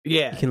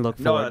 Yeah, you can look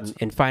for it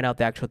and find out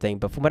the actual thing.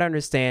 But from what I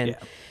understand,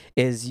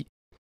 is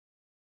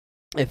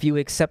if you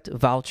accept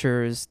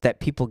vouchers that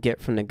people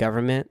get from the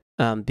government,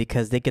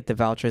 because they get the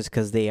vouchers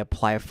because they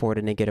apply for it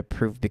and they get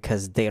approved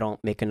because they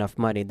don't make enough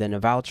money, then a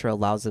voucher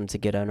allows them to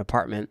get an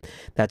apartment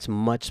that's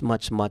much,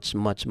 much, much,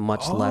 much,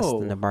 much less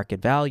than the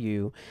market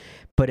value.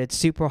 But it's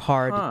super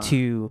hard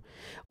to,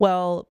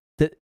 well,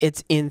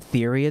 it's in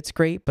theory it's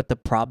great, but the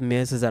problem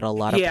is that a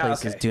lot of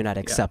places do not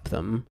accept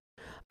them.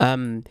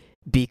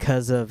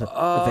 Because of the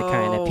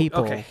kind of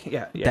people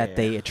that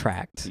they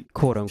attract,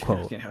 quote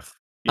unquote.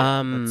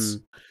 And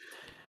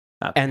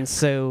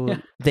so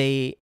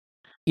they,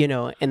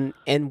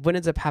 and what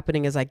ends up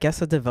happening is I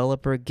guess a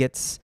developer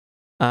gets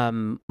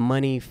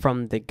money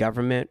from the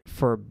government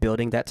for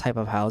building that type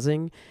of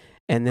housing.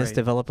 And this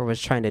developer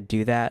was trying to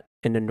do that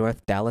in the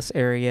North Dallas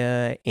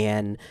area.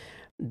 And,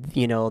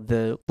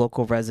 the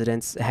local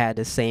residents had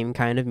the same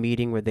kind of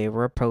meeting where they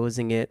were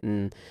opposing it.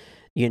 And,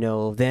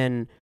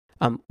 then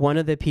one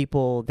of the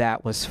people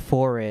that was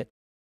for it,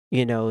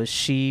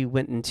 she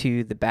went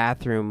into the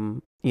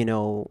bathroom,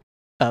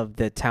 of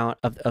the town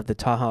of the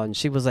Tahoe, and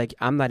she was like,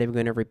 I'm not even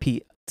going to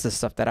repeat the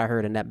stuff that I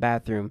heard in that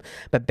bathroom.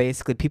 But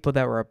basically, people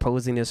that were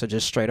opposing this are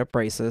just straight up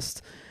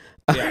racist.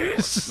 Yeah,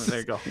 there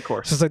you go. Of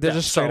course, it's like they're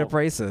just straight up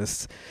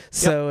racist.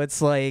 So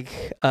it's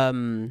like,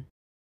 and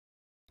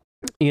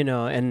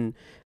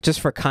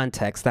just for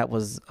context, that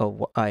was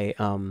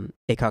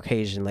a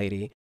Caucasian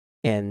lady.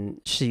 And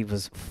she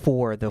was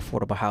for the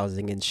affordable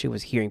housing, and she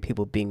was hearing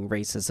people being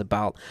racist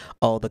about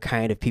all the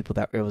kind of people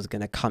that was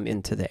going to come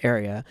into the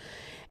area.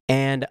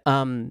 And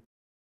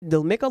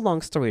to make a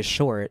long story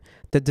short,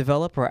 the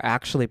developer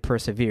actually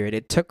persevered.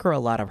 It took her a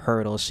lot of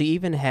hurdles. She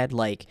even had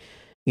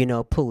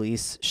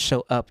police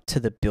show up to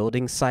the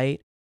building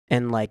site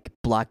and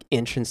block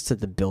entrance to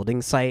the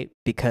building site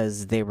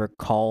because they were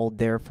called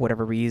there for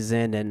whatever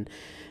reason. And,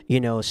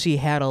 she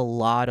had a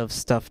lot of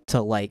stuff to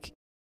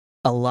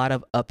a lot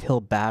of uphill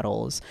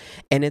battles.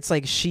 And it's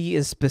like she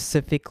is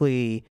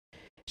specifically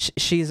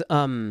she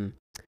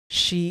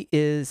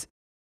is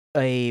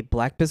a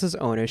Black business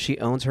owner. She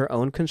owns her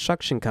own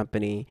construction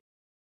company,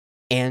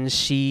 and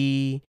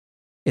she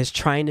is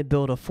trying to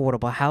build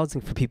affordable housing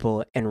for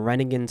people and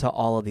running into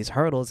all of these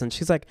hurdles. And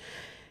she's like,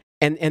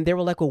 and they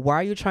were like, well, why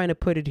are you trying to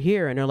put it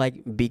here? And they're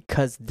like,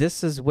 because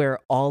this is where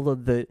all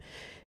of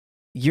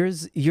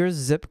your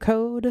zip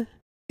code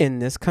in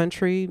this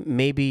country,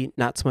 maybe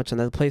not so much in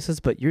other places,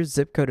 but your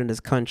zip code in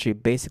this country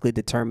basically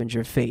determines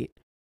your fate,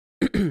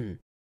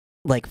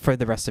 like for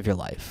the rest of your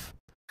life.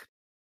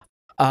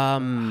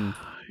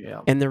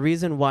 Yeah. And the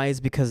reason why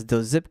is because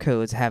those zip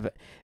codes have,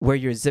 where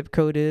your zip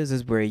code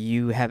is where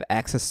you have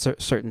access to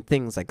certain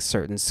things like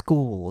certain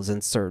schools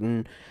and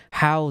certain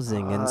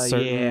housing and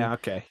certain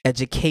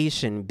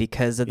education,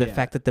 because of the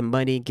fact that the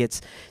money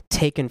gets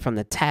taken from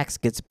the tax,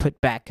 gets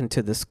put back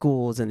into the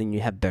schools, and then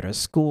you have better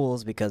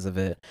schools because of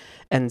it.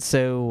 And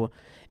so,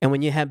 and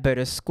when you have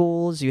better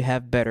schools, you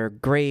have better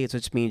grades,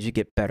 which means you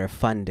get better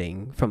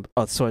funding from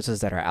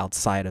sources that are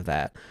outside of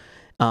that,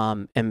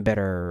 and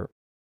better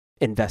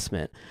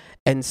investment.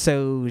 And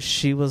so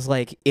she was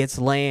like, it's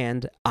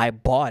land, I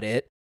bought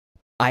it,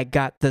 I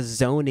got the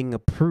zoning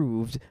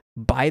approved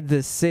by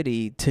the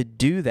city to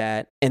do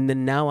that, and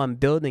then now I'm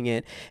building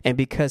it. And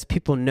because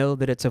people know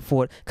that it's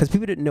because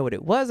people didn't know what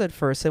it was at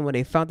first, and when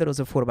they found that it was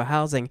affordable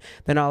housing,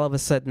 then all of a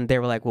sudden they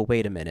were like, well,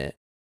 wait a minute,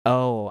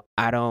 oh,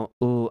 I don't,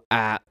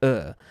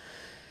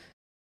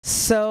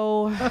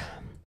 so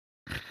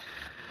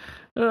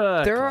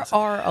there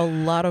are a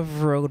lot of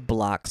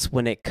roadblocks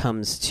when it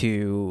comes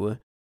to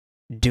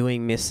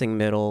doing missing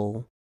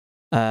middle,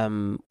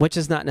 which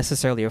is not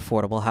necessarily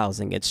affordable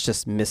housing, it's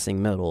just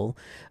missing middle.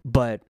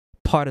 But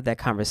part of that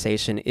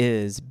conversation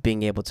is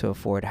being able to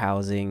afford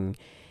housing.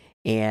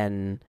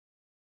 And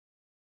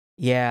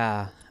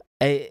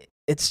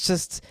it's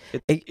just,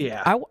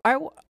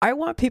 I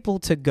want people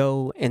to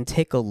go and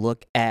take a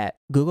look at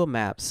Google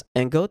Maps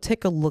and go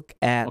take a look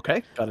at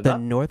the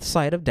north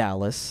side of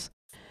Dallas.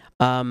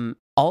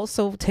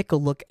 Also take a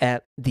look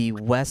at the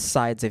west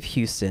sides of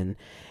Houston.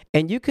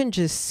 And you can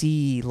just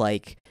see,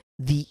 like,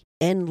 the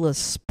endless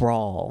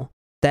sprawl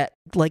that,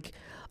 like,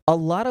 a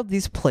lot of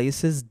these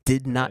places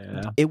did not,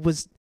 it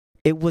was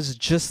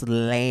just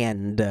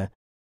land,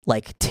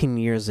 like, 10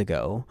 years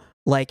ago.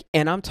 Like,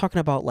 and I'm talking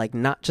about, like,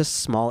 not just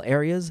small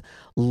areas,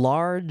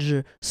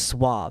 large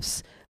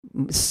swaths,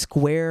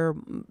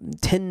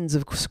 tens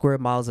of square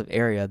miles of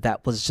area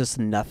that was just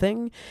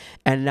nothing.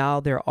 And now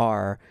there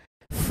are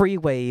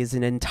freeways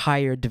and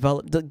entire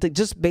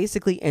just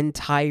basically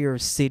entire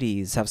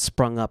cities have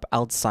sprung up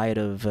outside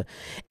of,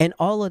 and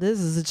all it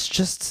is it's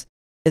just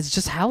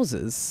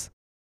houses.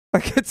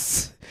 Like,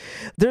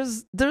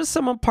 there's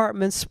some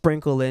apartments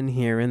sprinkled in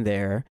here and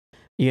there,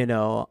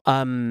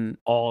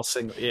 all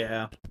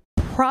single,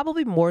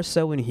 probably more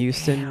so in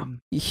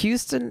Houston.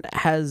 Houston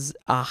has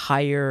a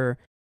higher,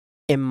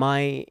 and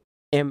I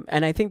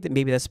think that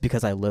maybe that's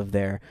because I live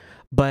there,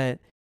 but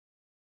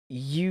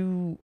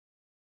you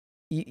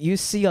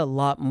see a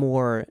lot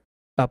more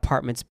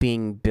apartments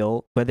being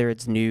built, whether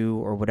it's new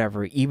or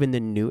whatever, even the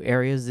new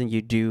areas, than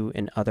you do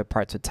in other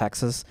parts of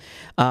Texas.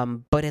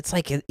 But it's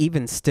like,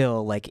 even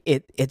still, like,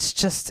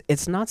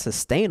 it's not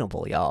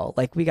sustainable, y'all.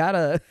 Like, we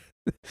gotta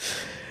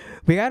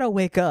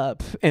wake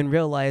up and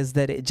realize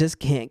that it just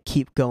can't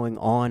keep going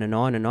on and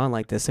on and on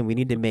like this, and we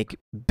need to make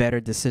better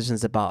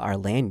decisions about our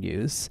land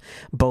use,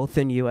 both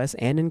in US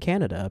and in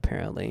Canada,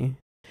 apparently.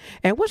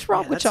 And what's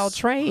wrong with y'all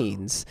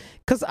trains?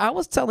 Because I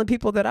was telling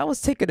people that I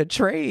was taking a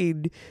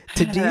train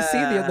to DC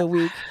the other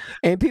week,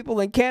 and people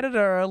in Canada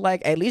are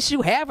like, at least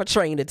you have a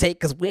train to take,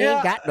 because we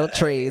ain't got no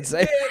trains.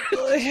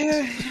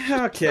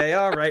 Okay,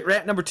 all right.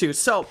 Rant number 2.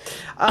 So,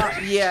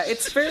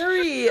 it's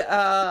very,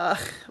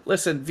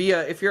 listen,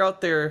 Via, if you're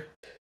out there,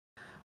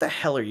 what the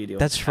hell are you doing?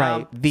 That's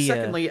right, Via.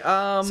 Secondly,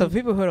 so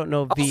people who don't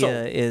know,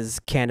 Via is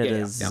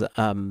Canada's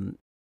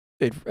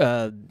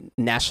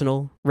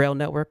national rail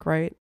network,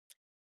 right?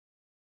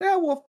 Yeah,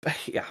 well,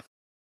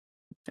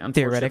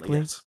 theoretically,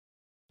 yes.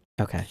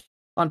 Okay.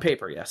 On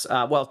paper, yes.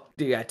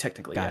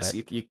 Technically, yes.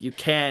 You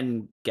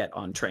can get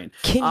on train.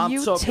 Can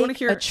you take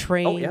a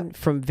train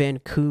from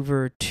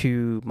Vancouver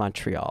to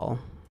Montreal?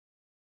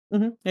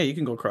 Mm-hmm. Yeah, you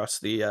can go across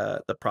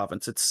the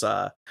province. It's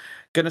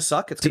gonna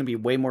suck. It's gonna be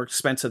way more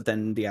expensive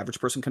than the average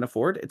person can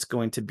afford. It's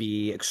going to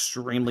be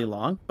extremely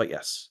long, but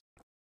yes.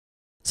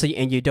 So,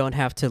 and you don't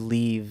have to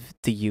leave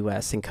the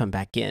U.S. and come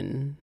back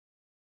in.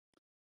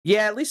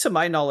 Yeah, at least to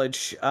my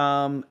knowledge.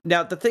 Now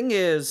the thing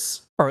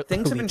is,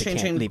 things have been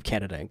changing. Leave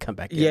Canada and come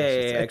back. Yeah,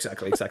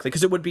 exactly.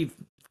 Because it would be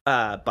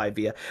by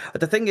Via.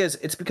 But the thing is,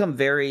 it's become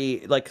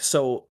very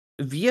so.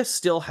 Via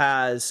still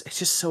has. It's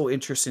just so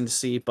interesting to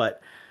see,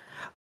 but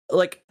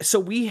so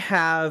we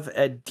have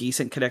a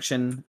decent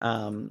connection, which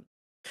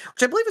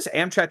I believe is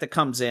Amtrak that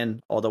comes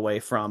in all the way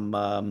from.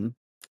 I'm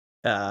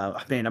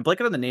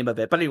blanking on the name of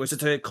it, but anyways,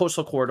 it's a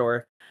coastal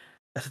corridor.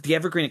 The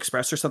Evergreen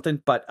Express or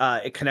something, but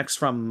it connects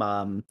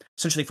from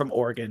essentially from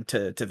Oregon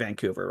to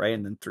Vancouver, right,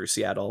 and then through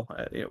Seattle,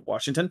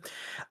 Washington.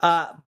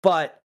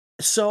 But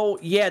so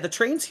the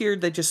trains here,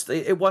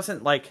 it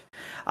wasn't like,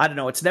 I don't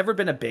know, it's never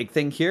been a big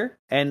thing here,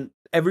 and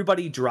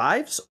everybody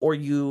drives or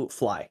you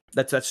fly.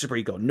 That's just where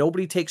you go.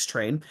 Nobody takes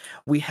train.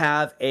 We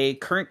have a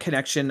current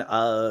connection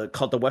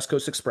called the West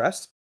Coast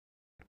Express.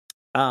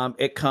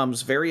 It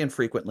comes very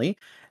infrequently,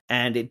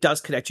 and it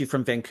does connect you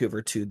from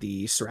Vancouver to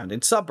the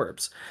surrounding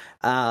suburbs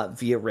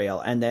via rail.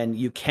 And then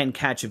you can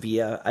catch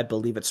via, I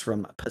believe it's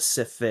from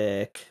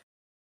Pacific.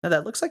 Now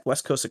that looks like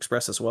West Coast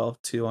Express as well,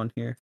 too, on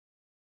here.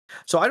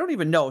 So I don't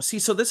even know. See,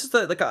 so this is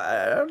I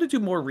have to do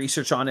more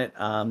research on it.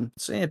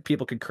 So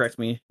people can correct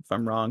me if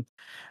I'm wrong,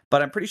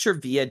 but I'm pretty sure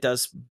Via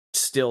does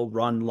still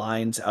run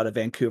lines out of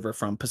Vancouver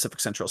from Pacific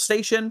Central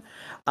Station.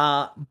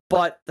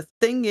 But the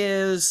thing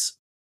is,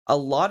 a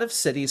lot of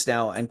cities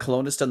now, and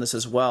Kelowna has done this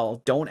as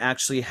well, don't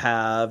actually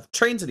have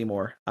trains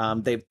anymore.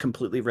 They've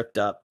completely ripped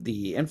up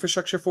the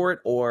infrastructure for it,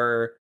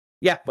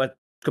 but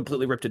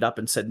completely ripped it up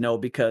and said no,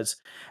 because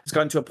it's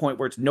gotten to a point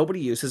where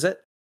nobody uses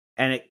it.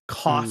 And it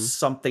costs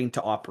something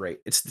to operate.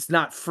 It's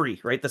not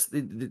free, right?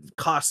 It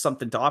costs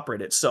something to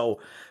operate it. So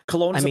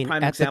Kelowna is a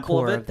prime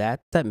example of it. Of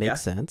that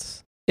makes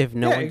sense. If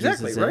no one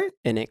uses it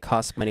and it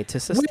costs money to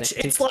sustain. Which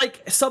it's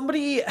like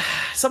somebody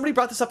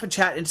brought this up in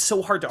chat, and it's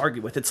so hard to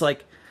argue with. It's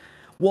like,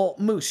 well,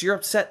 Moose, you're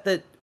upset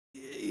that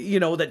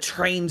that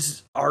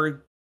trains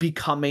are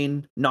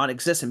becoming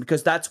non-existent,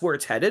 because that's where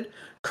it's headed.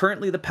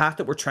 Currently, the path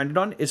that we're trending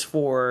on is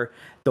for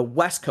the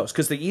West Coast,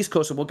 because the East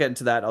Coast, and we'll get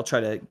into that. I'll try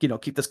to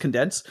keep this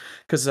condensed,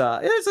 because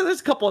there's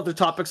a couple other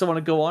topics I want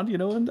to go on,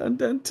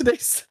 and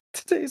today's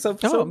episode.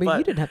 Oh, I mean,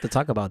 you didn't have to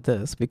talk about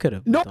this. We could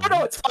have. No,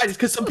 it's fine. It's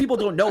because some people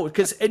don't know.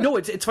 Because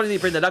it's funny that you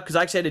bring that up, because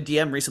I actually had a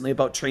DM recently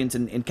about trains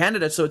in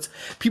Canada. So it's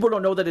people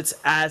don't know that it's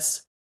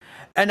as.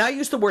 And I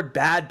use the word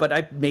bad, but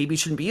I maybe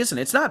shouldn't be using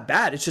it. It's not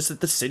bad. It's just that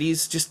the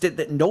cities just did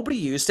that. Nobody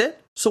used it.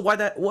 So why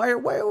are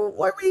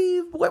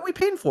we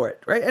paying for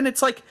it, right? And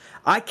it's like,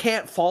 I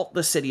can't fault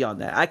the city on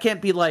that. I can't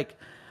be like,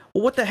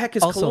 well, what the heck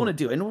is Kelowna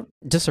doing?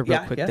 Just a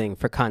real quick thing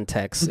for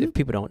context. If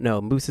people don't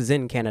know, Moose is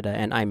in Canada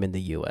and I'm in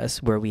the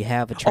U.S., where we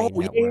have a train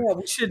network. Yeah,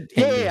 we should.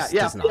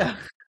 Yeah.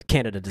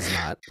 Canada does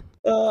not.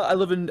 I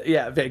live in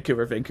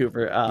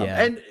Vancouver.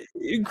 And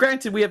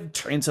granted, we have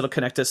trains that'll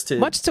connect us to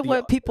much to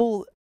what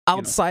people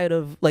outside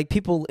of, like,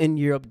 people in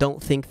Europe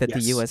don't think that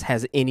the U.S.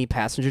 has any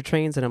passenger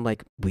trains, and I'm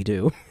like, we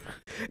do.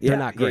 They're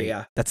not great.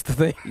 Yeah. That's the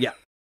thing. Yeah.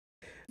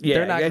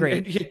 They're not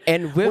great.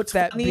 And with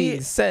that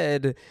being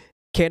said,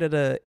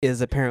 Canada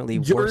is apparently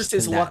worse than that. Yours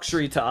is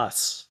luxury to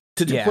us.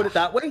 To put it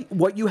that way,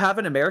 what you have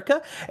in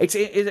America,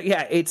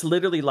 it's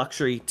literally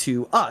luxury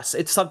to us.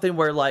 It's something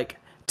where, like,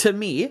 to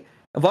me,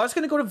 if I was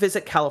going to go to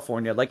visit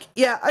California, like,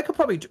 I could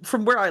probably,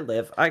 from where I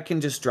live, I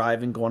can just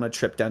drive and go on a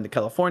trip down to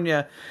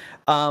California.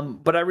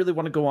 But I really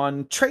want to go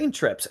on train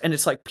trips. And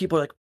it's like, people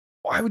are like,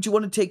 why would you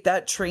want to take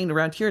that train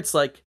around here? It's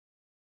like,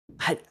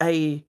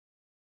 I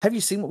have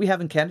you seen what we have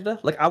in Canada?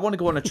 Like, I want to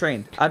go on a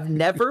train. I have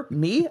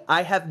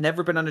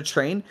never been on a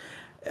train.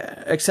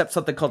 Except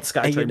something called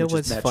SkyTrain,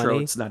 which is metro.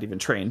 Funny? It's not even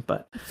train,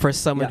 but for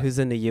someone who's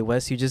in the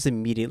U.S., you just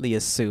immediately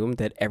assume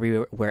that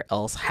everywhere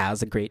else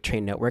has a great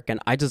train network. And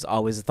I just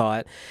always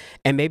thought,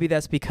 and maybe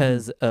that's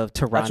because of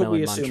Toronto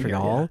and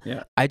Montreal.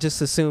 I just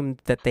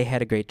assumed that they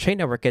had a great train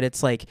network, and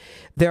it's like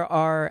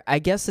I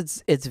guess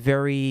it's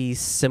very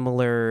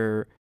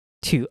similar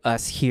to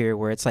us here,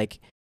 where it's like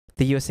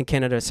the U.S. and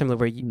Canada are similar,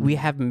 where we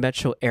have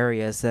metro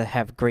areas that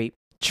have great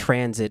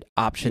transit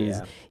options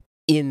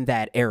in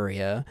that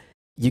area.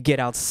 You get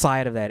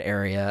outside of that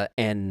area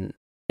and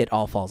it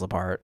all falls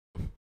apart.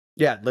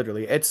 Yeah,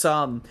 literally. It's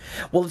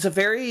it's a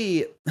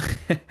very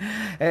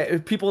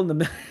people in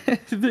the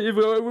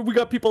we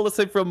got people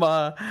listening from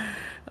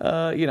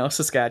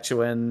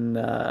Saskatchewan,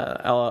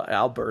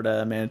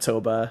 Alberta,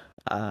 Manitoba.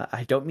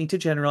 I don't mean to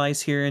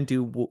generalize here and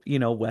do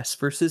west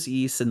versus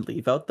east and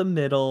leave out the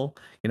middle.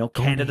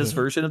 Canada's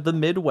version of the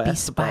Midwest. Be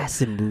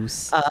spicy,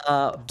 Moose.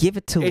 Give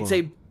it to them. It's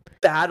a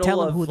battle. Tell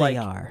them of who they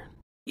are.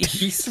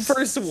 East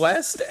versus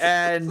West,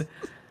 and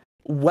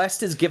West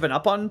has given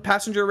up on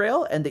passenger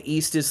rail, and the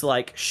East is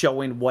like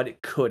showing what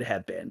it could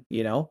have been,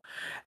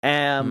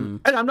 And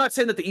I'm not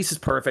saying that the East is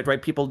perfect,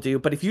 right? People do,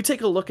 but if you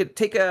take a look at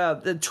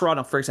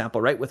Toronto, for example,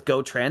 right, with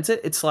Go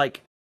Transit, it's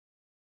like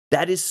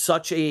that is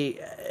such a,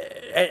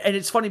 and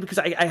it's funny because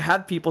I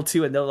have people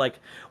too, and they're like,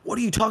 "What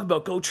are you talking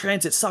about? Go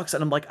Transit sucks,"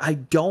 and I'm like,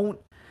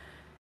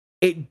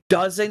 It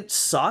doesn't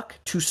suck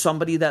to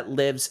somebody that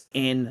lives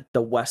in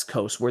the West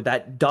Coast where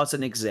that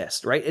doesn't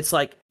exist, right? It's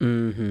like,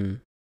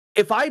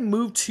 if I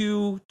moved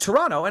to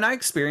Toronto and I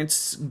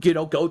experienced,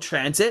 Go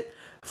Transit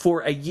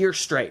for a year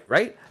straight,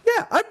 right?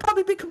 Yeah, I'd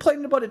probably be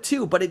complaining about it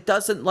too, but it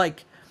doesn't,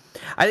 like,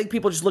 I think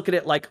people just look at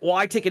it like, well,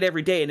 I take it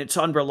every day and it's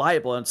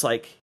unreliable. And it's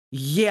like,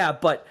 yeah,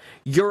 but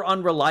your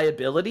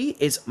unreliability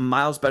is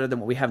miles better than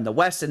what we have in the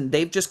West, and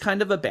they've just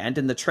kind of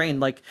abandoned the train.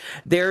 Like,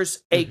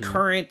 there's a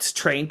current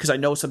train, because I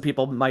know some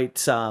people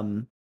might,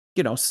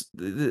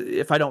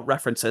 if I don't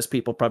reference this,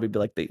 people probably be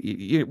like,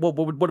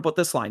 what about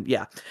this line?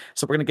 Yeah,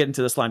 so we're gonna get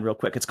into this line real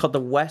quick. It's called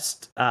the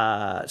West.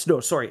 Why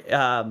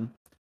am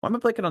I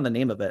blanking on the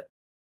name of it?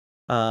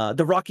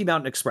 The Rocky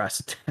Mountain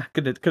Express. I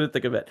couldn't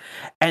think of it.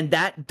 And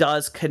that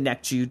does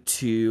connect you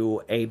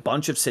to a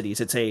bunch of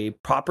cities. It's a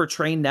proper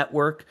train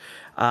network.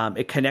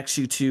 It connects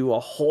you to a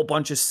whole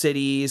bunch of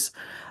cities.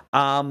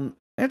 I'm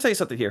gonna tell you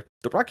something here.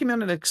 The Rocky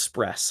Mountain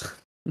Express.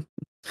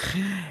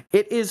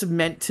 It is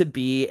meant to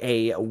be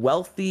a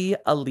wealthy,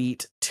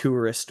 elite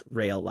tourist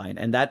rail line,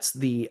 and that's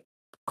the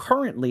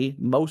currently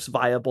most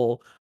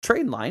viable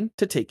train line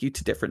to take you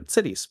to different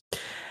cities.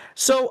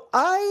 So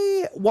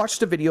I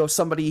watched a video of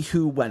somebody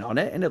who went on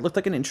it, and it looked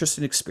like an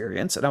interesting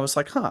experience. And I was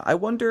like, huh, I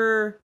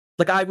wonder.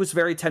 Like, I was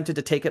very tempted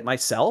to take it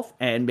myself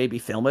and maybe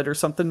film it or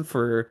something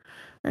for,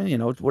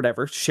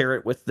 whatever, share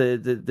it with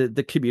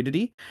the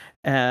community.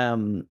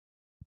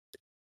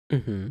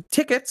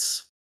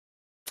 Tickets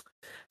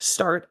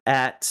start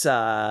at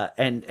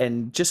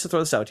and just to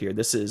throw this out here,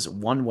 this is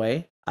one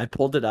way. I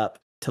pulled it up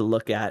to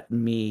look at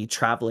me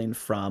traveling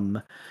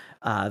from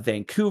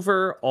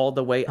Vancouver all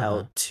the way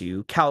out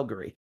to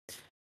Calgary.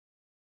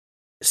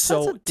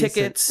 So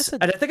tickets,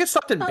 and I think it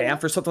stopped in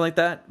Banff or something like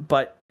that.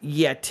 But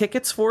yeah,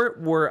 tickets for it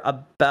were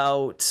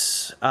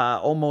about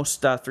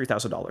almost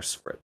 $3,000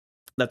 for it.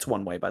 That's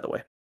one way, by the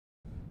way.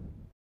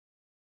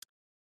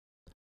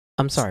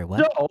 I'm sorry, what?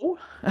 No.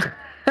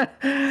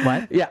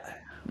 What? Yeah.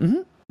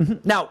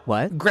 Now,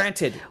 what?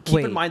 Granted,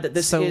 keep in mind that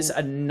this is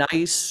a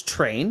nice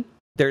train.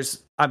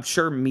 There's, I'm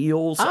sure,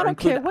 meals. I don't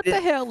care what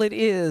the hell it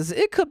is.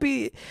 It could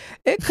be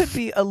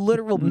a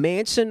literal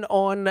mansion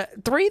on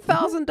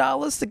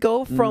 $3,000 to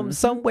go from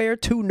somewhere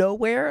to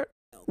nowhere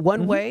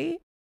one way.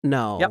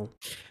 No. Yep.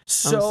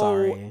 So I'm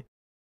sorry.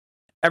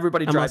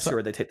 Everybody drives here,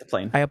 or they take the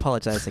plane. I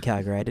apologize to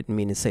Calgary. I didn't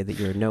mean to say that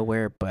you're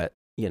nowhere, but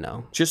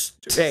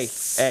Just hey,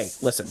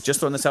 listen. Just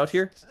throwing this out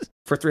here.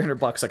 For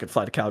 $300, I could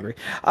fly to Calgary.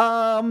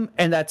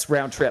 And that's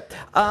round trip.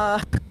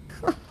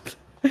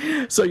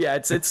 So yeah,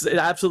 it's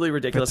absolutely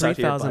ridiculous out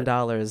here. For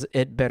 $3,000,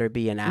 it better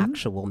be an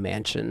actual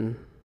mansion.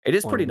 It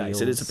is pretty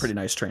nice. It is a pretty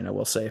nice train, I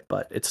will say,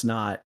 but it's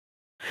not.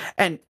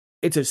 And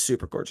it's a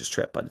super gorgeous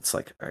trip, but it's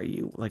like, are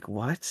you like,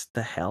 what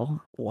the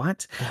hell?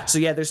 What? So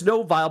yeah, there's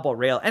no viable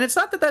rail. And it's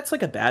not that that's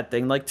like a bad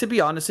thing. Like, to be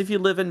honest, if you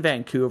live in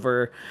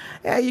Vancouver,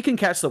 yeah, you can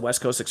catch the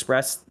West Coast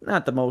Express.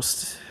 Not the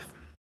most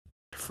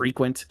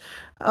frequent,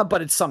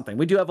 but it's something.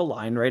 We do have a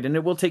line, right? And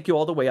it will take you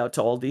all the way out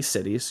to all these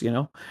cities,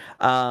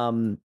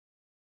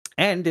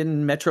 and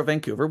in Metro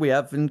Vancouver, we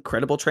have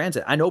incredible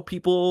transit. I know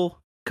people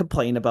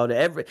complain about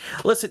it.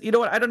 Listen, you know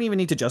what? I don't even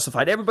need to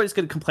justify it. Everybody's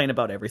going to complain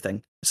about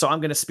everything. So I'm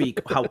going to speak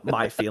how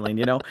my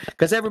feeling,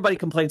 because everybody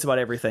complains about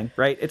everything,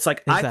 right? It's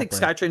like, exactly. I think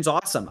SkyTrain's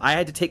awesome. I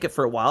had to take it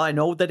for a while. I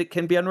know that it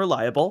can be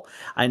unreliable.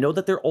 I know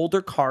that they're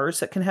older cars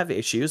that can have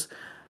issues.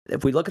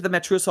 If we look at the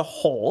Metro as a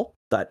whole,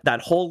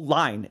 that whole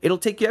line, it'll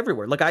take you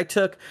everywhere. Like I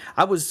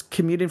was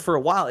commuting for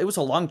a while. It was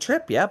a long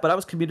trip, yeah, but I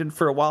was commuting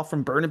for a while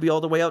from Burnaby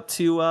all the way out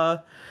to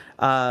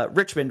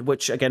Richmond,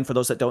 which, again, for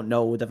those that don't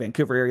know, the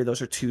Vancouver area,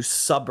 those are two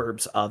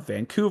suburbs of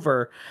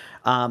Vancouver.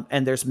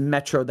 And there's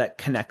Metro that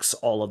connects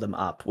all of them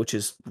up, which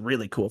is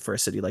really cool for a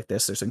city like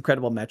this. There's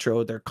incredible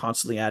Metro. They're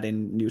constantly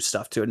adding new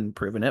stuff to it and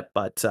improving it.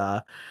 But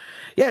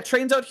yeah,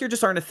 trains out here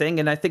just aren't a thing.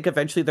 And I think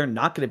eventually they're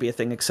not going to be a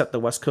thing, except the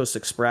West Coast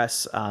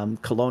Express.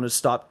 Kelowna has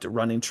stopped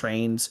running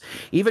trains.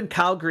 Even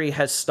Calgary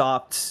has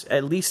stopped,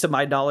 at least to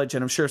my knowledge,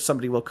 and I'm sure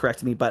somebody will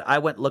correct me, but I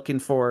went looking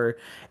for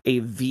a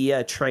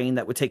Via train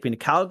that would take me to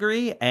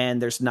Calgary,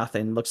 and there's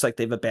nothing. Looks like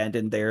they've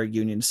abandoned their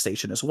Union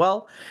Station as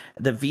well.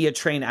 The Via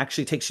train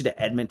actually takes you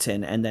to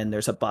Edmonton, and then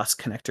there's a bus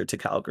connector to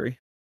Calgary.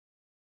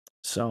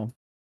 So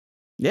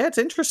yeah, it's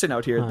interesting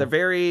out here.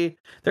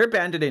 They're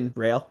abandoning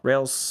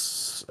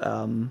rails.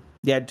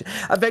 Yeah,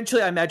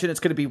 eventually I imagine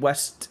it's going to be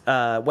West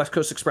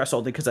Coast Express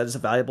only, because that is a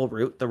valuable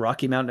route. The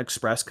Rocky Mountain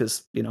Express,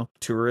 because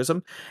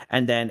tourism,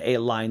 and then a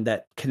line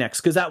that connects,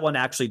 because that one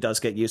actually does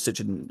get usage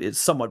and is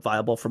somewhat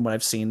viable from what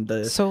I've seen.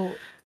 The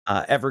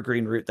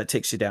Evergreen route that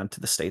takes you down to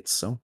the States.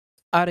 So,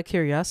 out of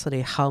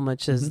curiosity, how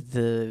much is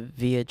the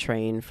Via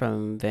train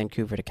from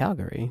Vancouver to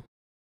Calgary?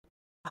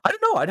 I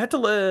don't know. I'd have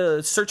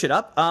to search it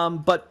up.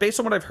 But based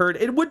on what I've heard,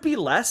 it would be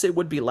less.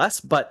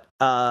 But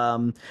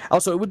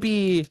also it would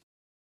be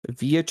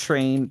Via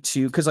train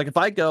to, because like if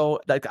I go,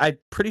 like I'm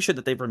pretty sure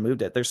that they've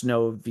removed it. There's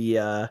no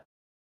Via.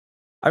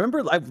 I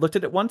remember I've looked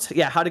at it once.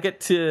 Yeah, how to get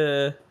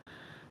to.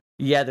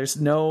 Yeah, there's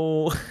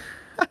no.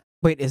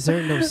 Wait, is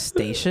there no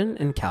station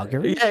in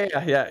Calgary?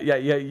 Yeah.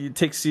 It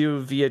takes you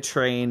via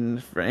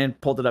train,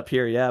 and pulled it up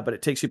here. Yeah, but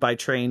it takes you by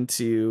train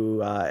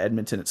to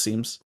Edmonton, it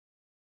seems.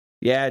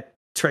 Yeah,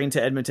 train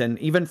to Edmonton,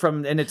 even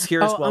from, and it's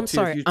here as well. I'm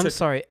sorry.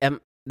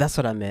 That's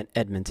what I meant,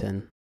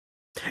 Edmonton.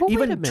 Well,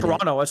 even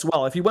Toronto as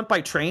well. If you went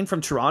by train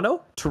from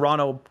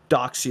Toronto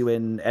docks you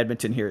in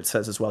Edmonton here, it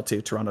says as well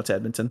too, Toronto to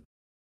Edmonton.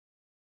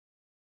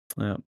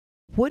 Yeah.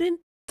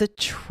 Wouldn't the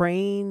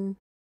train...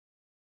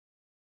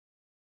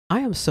 I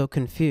am so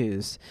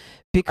confused.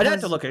 Because I'd have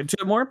to look into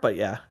it more, but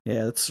yeah.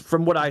 It's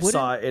from what I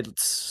saw, it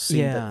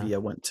seemed that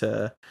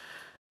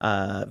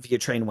Via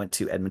train went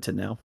to Edmonton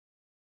now.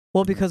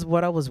 Well, because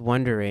what I was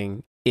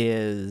wondering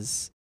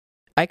is,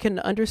 I can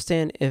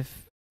understand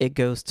if it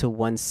goes to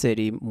one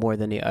city more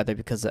than the other,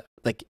 because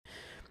like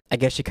I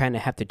guess you kind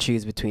of have to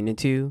choose between the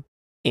two,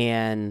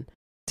 and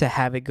to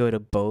have it go to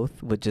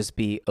both would just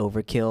be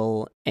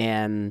overkill.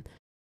 And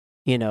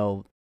you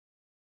know,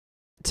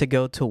 to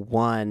go to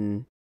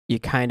one, you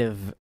kind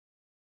of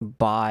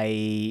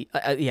buy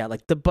yeah,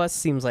 like the bus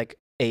seems like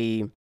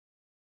a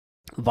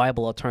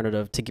viable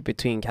alternative to get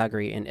between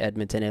Calgary and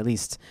Edmonton, at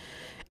least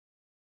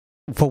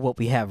for what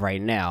we have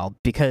right now,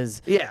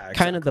 because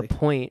kind of the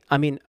point, I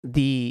mean,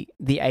 the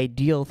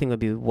ideal thing would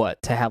be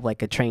what, to have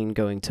like a train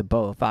going to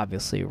both,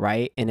 obviously,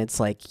 right? And it's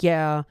like,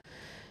 yeah,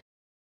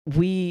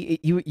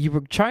 you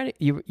were trying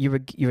to,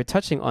 you were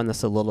touching on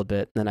this a little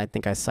bit, and I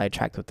think I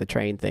sidetracked with the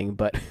train thing,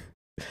 but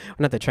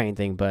not the train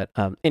thing, but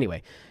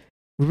anyway,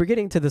 we were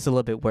getting to this a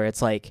little bit where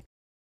it's like,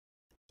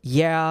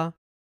 yeah,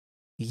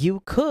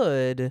 you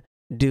could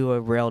do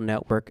a rail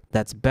network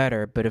that's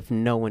better, but if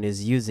no one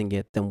is using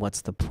it, then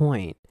what's the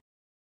point?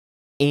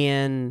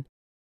 And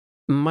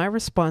my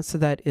response to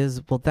that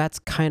is, well, that's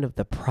kind of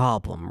the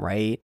problem,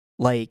 right?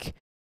 Like,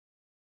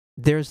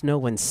 there's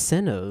no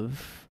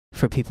incentive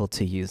for people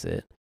to use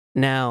it.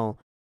 Now,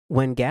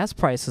 when gas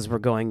prices were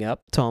going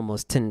up to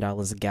almost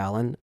 $10 a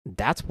gallon,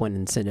 that's one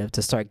incentive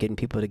to start getting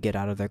people to get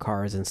out of their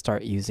cars and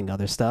start using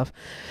other stuff.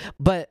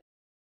 But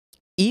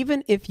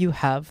even if you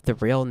have the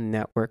rail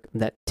network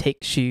that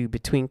takes you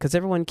between, because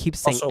everyone keeps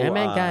saying, also, oh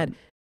my God.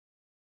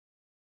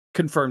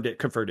 Confirmed it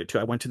too.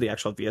 I went to the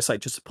actual Via site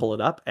just to pull it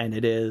up, and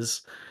it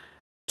is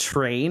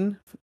train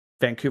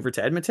Vancouver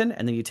to Edmonton,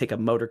 and then you take a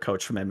motor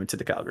coach from Edmonton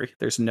to Calgary.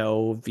 There's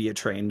no Via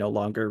train, no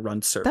longer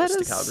runs service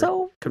to Calgary.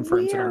 So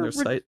confirms weird. It on their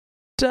site.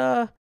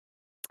 They're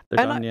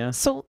done, yeah.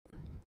 So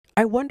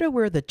I wonder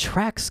where the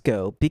tracks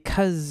go,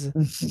 because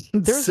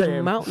there's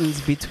mountains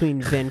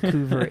between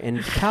Vancouver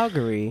and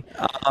Calgary.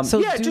 So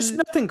yeah, just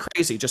nothing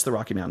crazy, just the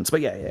Rocky Mountains.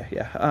 But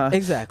yeah.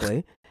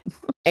 Exactly.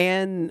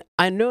 And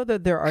I know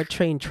that there are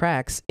train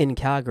tracks in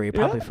Calgary,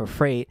 probably for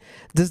freight.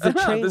 Does the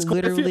train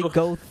literally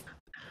go?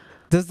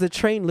 Does the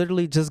train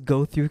literally just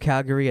go through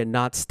Calgary and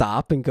not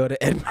stop and go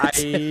to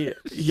Edmonton?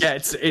 Yeah,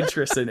 it's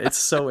interesting. It's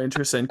so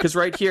interesting, because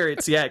right here,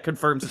 it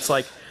confirms. It's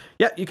like,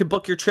 yeah, you can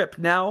book your trip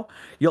now.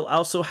 You'll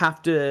also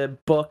have to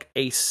book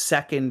a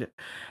second.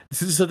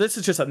 So this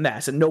is just a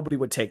mess, and nobody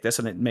would take this,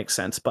 and it makes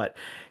sense. But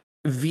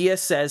Via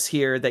says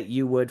here that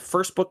you would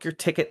first book your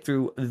ticket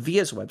through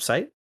Via's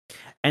website,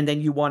 and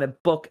then you want to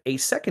book a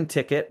second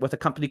ticket with a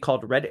company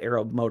called Red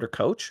Arrow Motor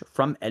Coach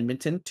from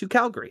Edmonton to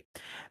Calgary.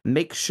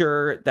 Make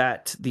sure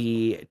that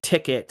the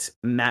ticket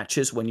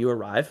matches when you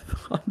arrive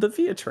on the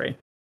Via train.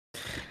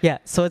 Yeah,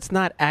 so it's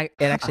not. It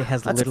actually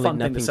has literally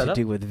nothing to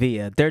do with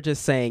Via. They're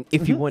just saying,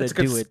 if you want to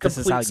do it, this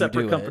is how you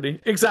do company.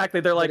 it.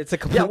 Exactly. They're like, but it's a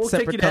complete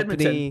separate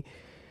company.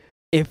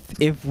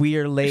 If we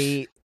are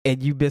late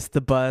and you miss the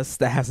bus,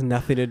 that has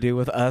nothing to do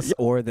with us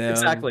or them.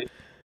 Exactly.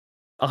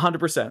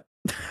 100%.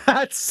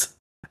 That's.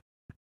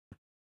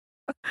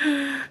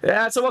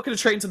 Yeah, so welcome to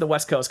Trains in the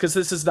West Coast, because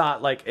this is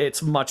not like,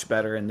 it's much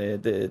better in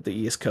the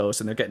East Coast,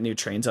 and they're getting new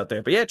trains out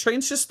there. But yeah,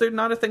 trains they're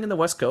not a thing in the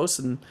West Coast,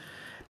 and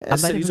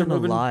cities are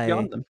moving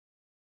beyond them.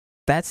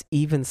 That's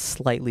even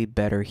slightly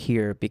better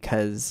here,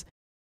 because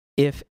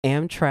if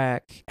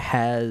Amtrak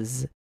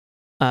has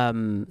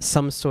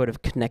some sort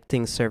of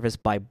connecting service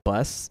by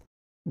bus,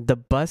 the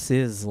bus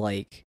is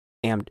like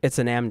it's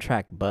an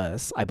Amtrak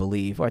bus, I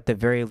believe, or at the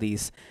very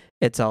least,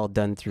 it's all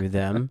done through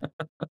them,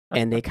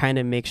 and they kind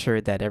of make sure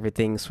that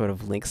everything sort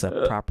of links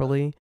up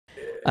properly.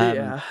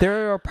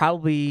 There are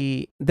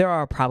probably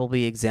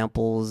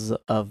examples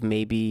of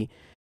maybe,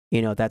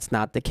 that's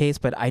not the case,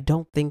 but I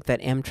don't think that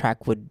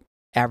Amtrak would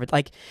average.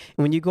 Like,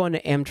 when you go on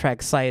the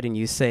Amtrak site and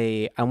you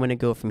say, I want to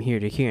go from here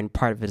to here, and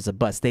part of it is a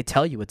bus, they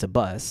tell you it's a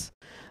bus.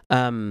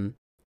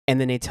 And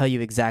then they tell you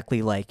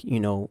exactly, like,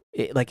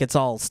 it's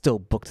all still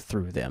booked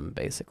through them,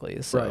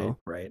 basically. So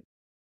right.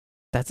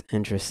 That's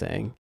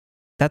interesting.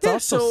 That's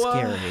also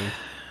scary,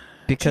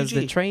 because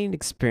the train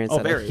experience.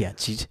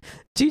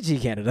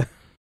 GG Canada.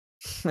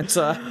 It's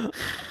yeah.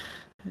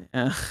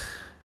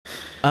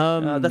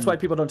 That's why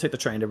people don't take the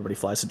train. Everybody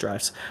flies and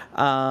drives.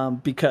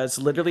 Because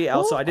literally,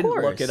 also, I didn't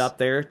look it up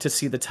there to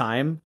see the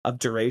time of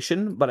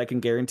duration, but I can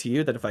guarantee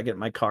you that if I get in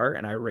my car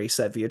and I race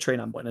that Via train,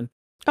 I'm winning.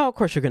 Oh, of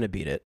course you're going to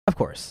beat it. Of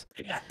course.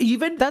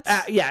 Even that's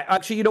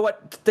actually, you know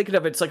what? Thinking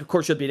of it, it's like, of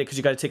course you'll beat it because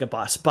you got to take a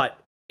bus. But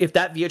if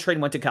that Via train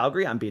went to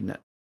Calgary, I'm beating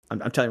it. I'm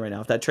telling you right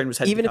now, if that train was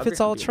heading even to Calgary, if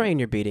it's all train,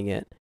 you're beating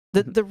it.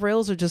 The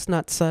rails are just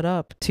not set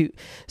up to.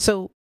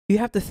 So you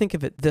have to think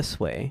of it this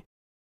way.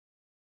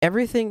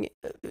 Everything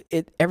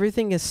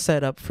is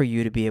set up for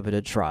you to be able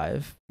to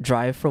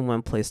drive from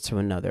one place to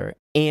another.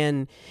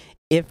 And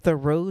if the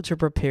roads are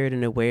prepared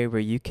in a way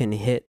where you can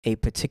hit a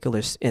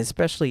particular,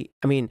 especially,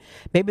 I mean,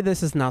 maybe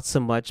this is not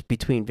so much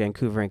between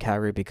Vancouver and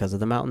Calgary because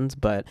of the mountains,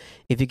 but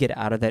if you get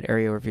out of that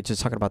area, or if you're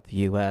just talking about the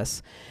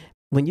U.S.,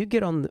 when you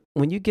get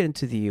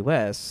into the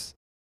U.S.,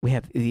 we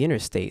have the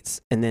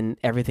interstates, and then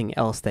everything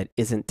else that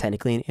isn't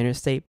technically an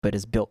interstate but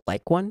is built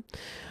like one.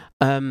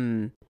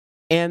 And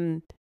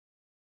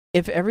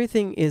if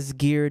everything is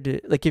geared,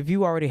 like if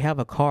you already have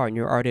a car and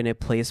you're already in a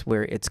place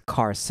where it's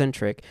car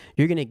centric,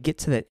 you're going to get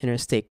to that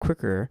interstate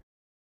quicker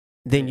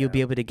then you'll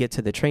be able to get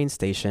to the train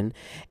station.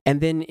 And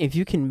then if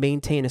you can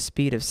maintain a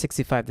speed of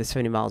 65 to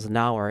 70 miles an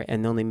hour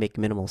and only make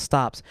minimal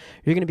stops,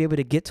 you're going to be able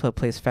to get to a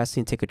place faster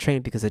and take a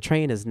train, because the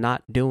train is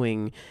not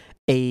doing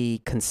a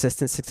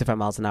consistent 65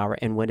 miles an hour.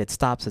 And when it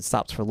stops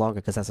for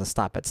longer, because that's a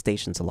stop at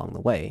stations along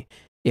the way,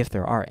 if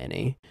there are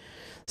any.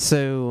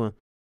 So,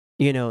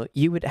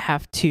 you would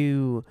have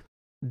to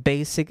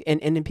and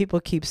then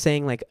people keep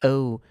saying like,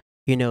 oh,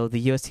 the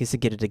US needs to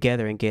get it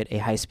together and get a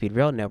high-speed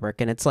rail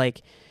network. And it's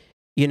like,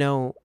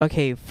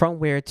 okay, from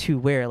where to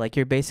where? Like,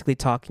 you're basically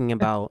talking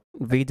about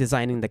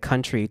redesigning the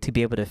country to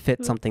be able to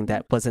fit something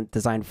that wasn't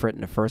designed for it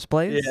in the first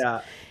place.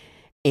 Yeah.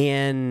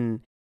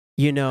 And,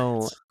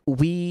 I'll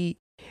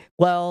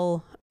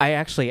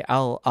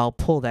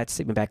pull that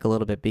statement back a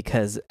little bit,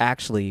 because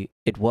actually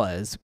it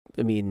was.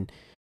 I mean,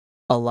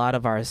 a lot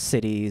of our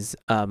cities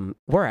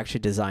were actually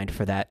designed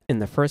for that in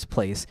the first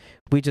place.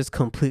 We just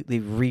completely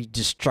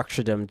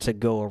restructured them to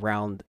go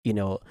around,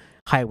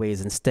 highways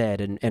instead,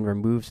 and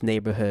removed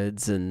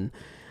neighborhoods, and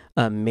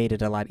made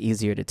it a lot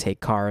easier to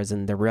take cars,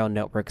 and the rail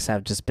networks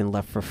have just been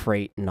left for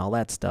freight and all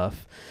that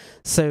stuff.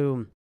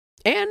 So,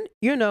 and,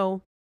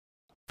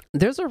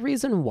 there's a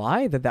reason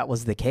why that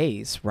was the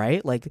case,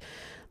 right? Like,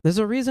 there's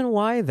a reason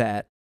why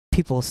that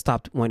people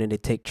stopped wanting to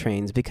take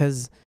trains,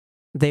 because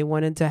they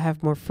wanted to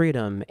have more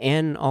freedom,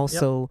 and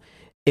also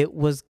it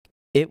was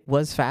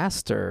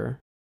faster.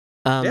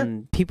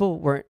 People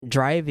weren't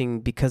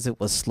driving because it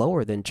was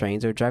slower than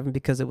trains, or driving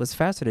because it was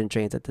faster than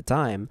trains at the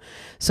time.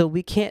 So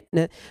we can't.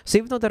 So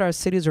even though that our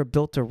cities are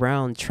built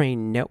around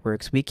train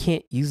networks, we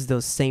can't use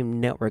those same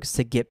networks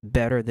to get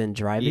better than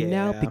driving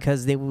now,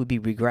 because they would be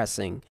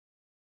regressing.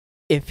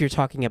 If you're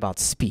talking about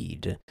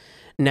speed,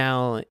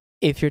 now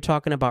if you're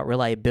talking about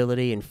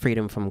reliability and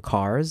freedom from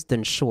cars,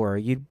 then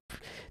sure,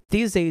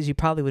 these days you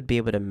probably would be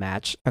able to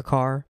match a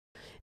car,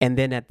 and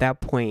then at that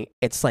point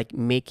it's like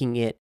making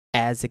it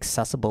as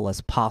accessible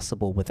as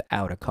possible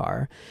without a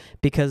car,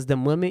 because the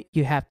moment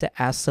you have to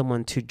ask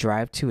someone to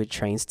drive to a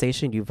train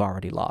station, you've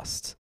already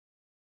lost,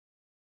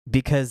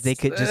 because they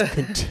could just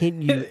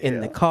continue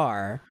in the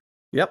car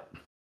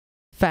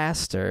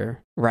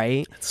faster,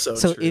 right? So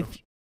true.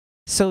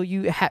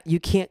 You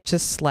can't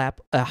just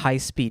slap a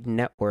high-speed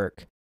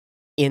network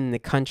in the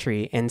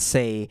country and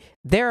say,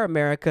 there,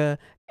 America,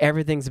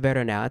 everything's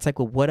better now. It's like,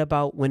 well, what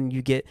about when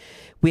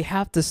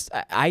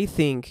I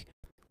think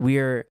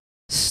we're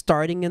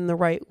starting in the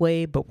right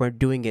way, but we're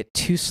doing it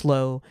too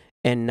slow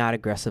and not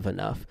aggressive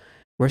enough.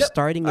 We're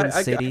starting in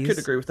cities. I could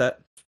agree with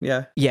that.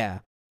 Yeah. Yeah.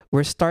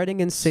 We're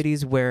starting in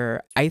cities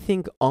where I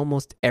think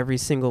almost every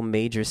single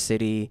major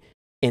city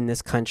in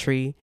this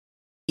country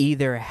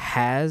either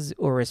has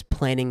or is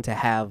planning to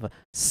have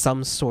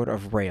some sort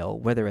of rail,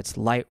 whether it's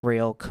light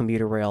rail,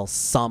 commuter rail,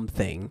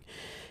 something.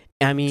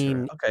 I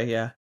mean, okay,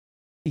 yeah.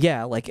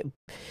 Yeah,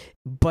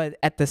 but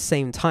at the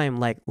same time,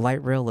 like,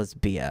 light rail is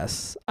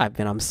BS.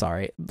 I'm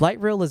sorry. Light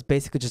rail is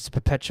basically just to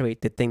perpetuate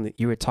the thing that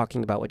you were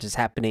talking about, which is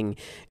happening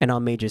in all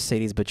major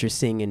cities, but you're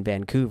seeing in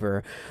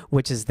Vancouver,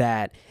 which is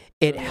that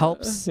it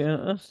helps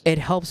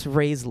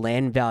raise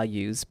land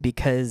values,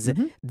 because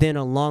then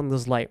along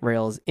those light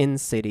rails in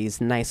cities,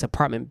 nice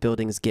apartment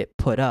buildings get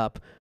put up,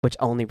 which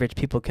only rich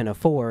people can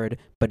afford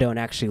but don't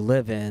actually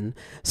live in.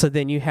 So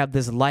then you have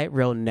this light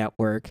rail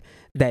network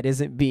that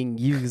isn't being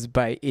used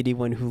by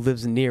anyone who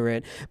lives near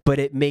it, but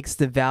it makes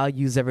the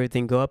values of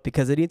everything go up,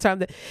 because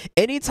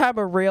anytime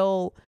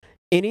rail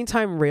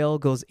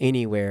goes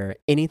anywhere,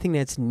 anything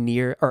that's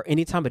near, or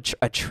anytime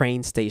a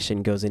train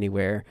station goes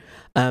anywhere,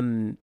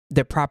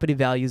 the property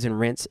values and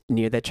rents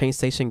near that train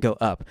station go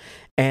up.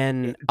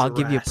 And I'll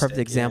give you a perfect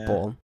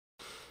example.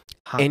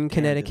 In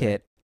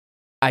Connecticut,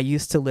 I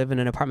used to live in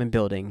an apartment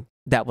building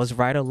that was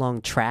right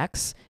along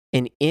tracks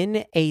and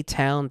in a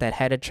town that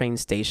had a train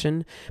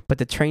station, but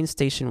the train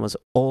station was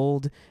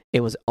old.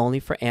 It was only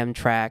for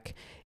Amtrak.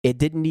 It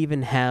didn't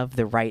even have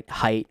the right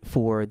height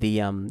for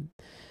the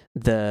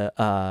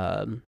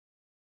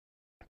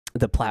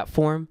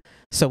platform.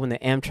 So when the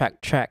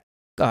Amtrak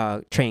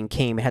train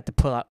came, it had to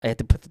put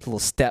the little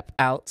step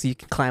out so you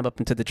can climb up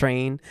into the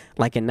train,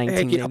 like in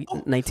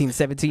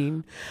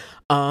 1917.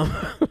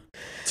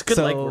 It's a good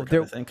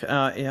legwork, I think.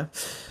 Yeah,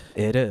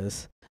 it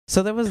is.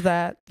 So there was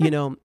that.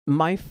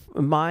 My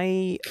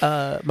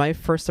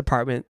first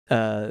apartment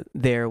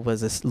there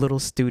was a little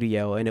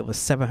studio, and it was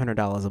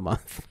 $700 a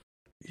month.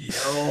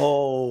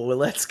 Yo,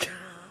 let's go.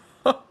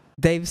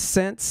 They've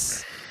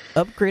since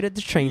upgraded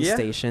the train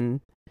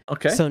station.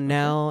 Okay. So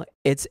now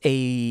it's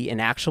an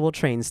actual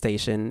train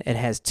station. It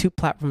has 2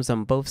 platforms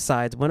on both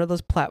sides. One of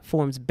those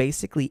platforms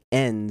basically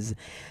ends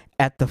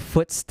at the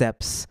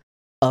footsteps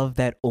of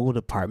that old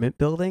apartment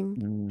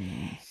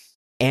building.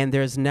 And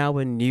there's now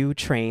a new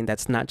train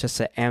that's not just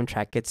an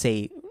Amtrak. It's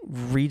a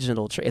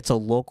regional train. It's a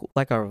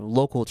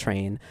local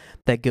train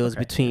that goes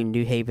between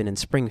New Haven and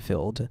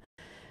Springfield.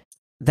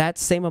 That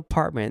same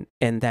apartment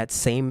and that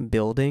same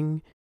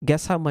building,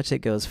 guess how much it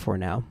goes for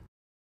now?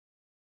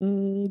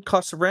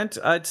 Cost of rent,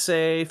 I'd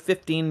say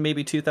 15,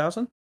 maybe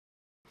 2,000.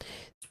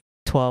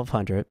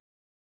 $1,200.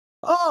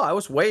 Oh, I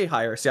was way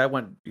higher. See, I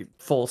went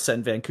full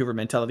send Vancouver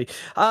mentality.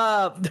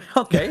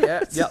 Okay,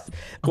 yeah.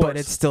 But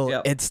it's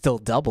still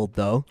doubled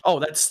though. Oh,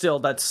 that's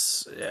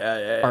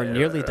or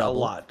nearly doubled. A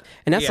lot.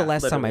 And that's the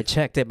last time I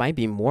checked. It might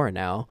be more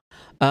now.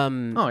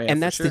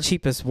 And that's the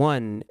cheapest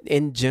one.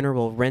 In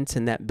general, rents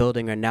in that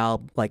building are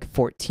now like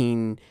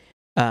 14,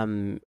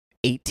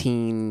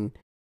 18,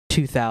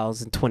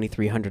 2,000,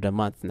 2,300 a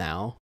month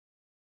now.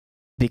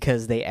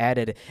 Because they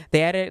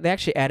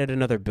actually added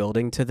another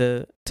building to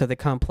the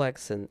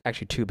complex, and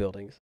actually 2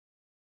 buildings.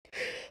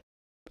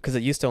 Because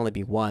it used to only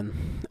be 1.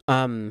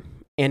 And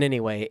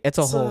anyway, it's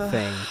a whole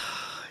thing.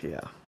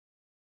 Yeah.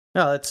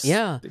 No, that's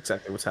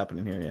exactly what's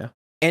happening here, yeah.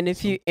 And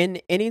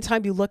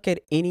anytime you look at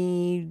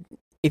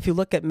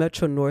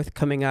Metro North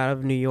coming out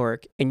of New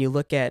York, and you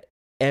look at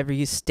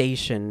every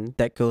station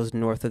that goes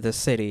north of the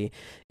city,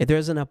 if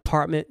there's an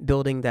apartment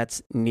building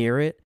that's near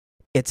it,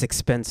 it's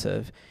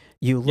expensive.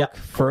 You look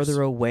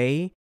further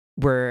away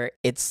where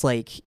it's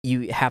like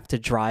you have to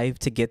drive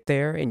to get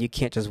there and you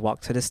can't just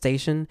walk to the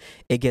station,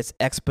 it gets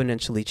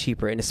exponentially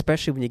cheaper, and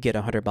especially when you get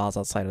 100 miles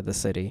outside of the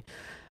city.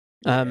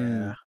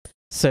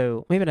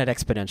 So maybe not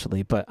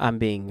exponentially, but I'm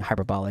being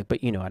hyperbolic,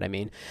 but you know what I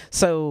mean.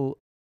 So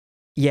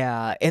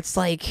yeah, it's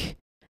like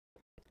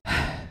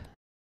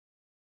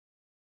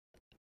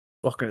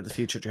welcome to the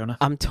future, Jonah.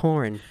 I'm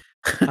torn.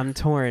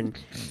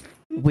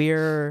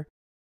 Where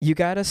you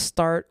got to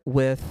start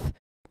with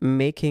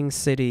making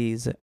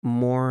cities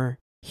more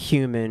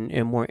human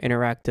and more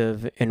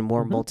interactive and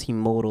more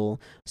multimodal,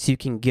 so you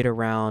can get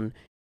around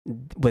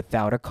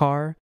without a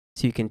car,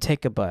 so you can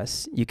take a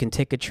bus, you can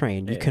take a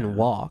train, you can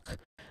walk.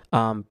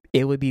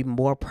 It would be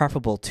more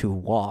preferable to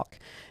walk.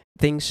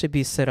 Things should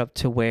be set up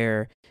to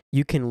where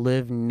you can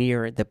live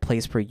near the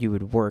place where you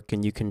would work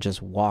and you can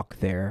just walk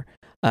there.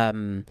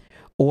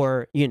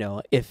 Or,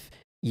 if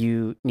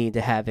you need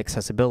to have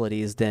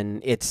accessibilities,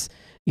 then it's,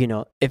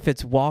 if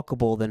it's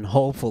walkable, then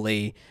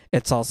hopefully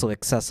it's also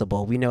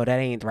accessible. We know that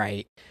ain't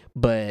right,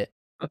 but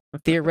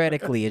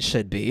theoretically it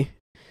should be.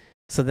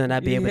 So then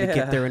I'd be able to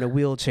get there in a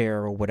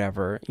wheelchair or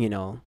whatever,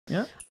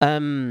 Yeah.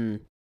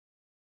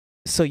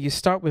 So you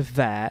start with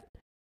that,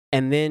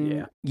 and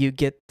then you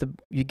get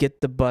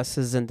the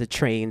buses and the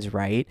trains,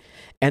 right?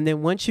 And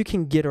then once you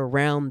can get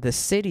around the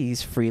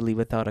cities freely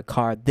without a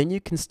car, then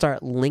you can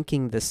start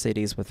linking the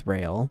cities with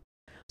rail.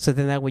 So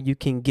then that way you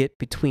can get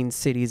between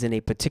cities in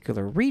a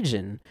particular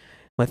region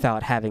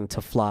without having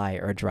to fly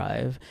or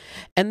drive.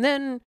 And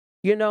then,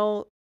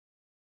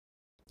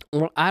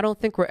 I don't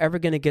think we're ever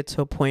going to get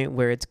to a point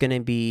where it's going to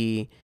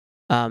be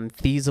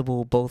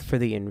feasible both for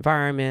the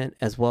environment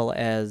as well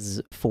as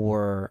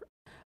for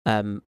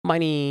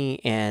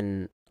money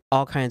and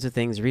all kinds of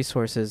things,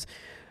 resources.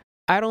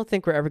 I don't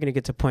think we're ever going to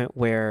get to a point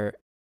where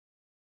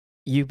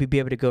you would be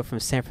able to go from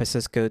San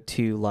Francisco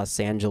to Los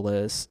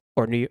Angeles,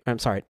 or New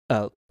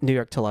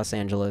York to Los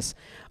Angeles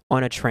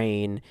on a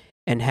train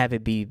and have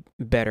it be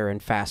better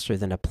and faster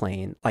than a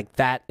plane. Like,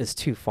 that is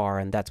too far,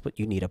 and that's what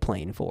you need a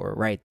plane for,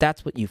 right?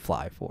 That's what you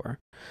fly for.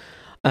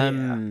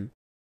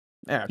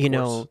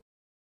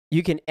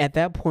 You can, at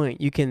that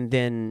point, you can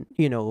then,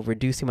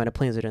 reduce the amount of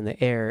planes that are in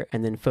the air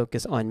and then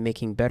focus on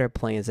making better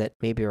planes that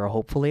maybe are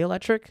hopefully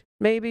electric,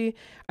 maybe.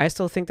 I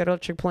still think that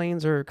electric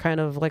planes are kind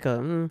of like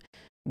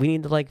we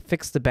need to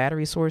fix the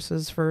battery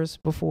sources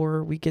first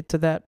before we get to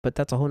that, but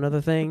that's a whole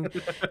nother thing.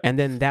 And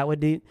then that would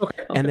be,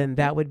 and then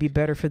that would be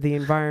better for the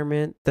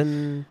environment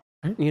than,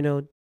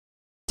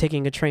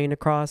 taking a train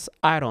across.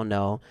 I don't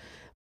know.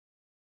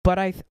 But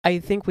I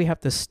think we have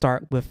to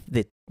start with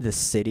the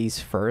cities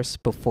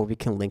first before we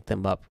can link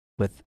them up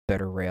with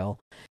better rail.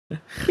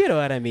 You know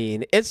what I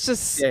mean? It's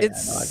just I get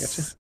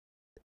you.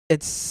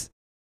 It's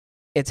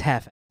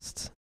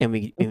half-assed, and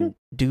we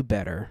do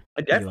better.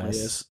 It definitely US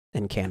is.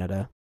 and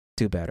Canada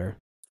do better.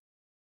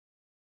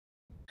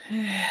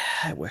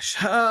 I wish.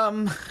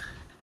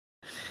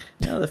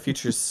 The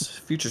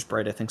future's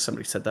bright. I think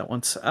somebody said that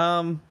once.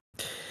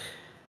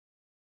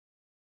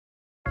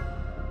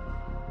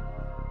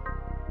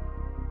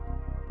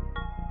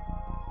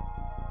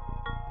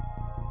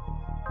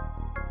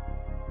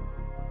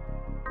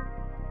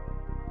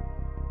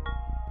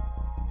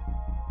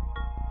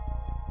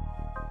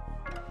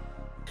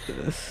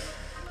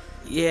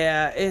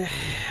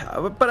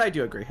 But I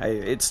do agree.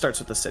 It starts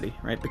with the city,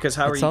 right? Because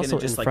how are you going to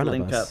just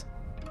link up?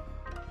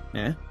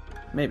 Yeah,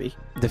 maybe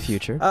the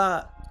future.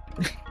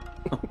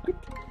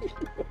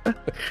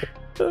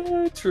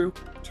 True.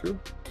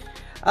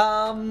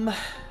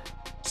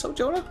 So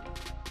Jonah.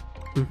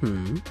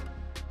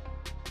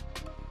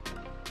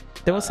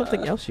 There was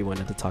something else you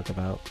wanted to talk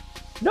about.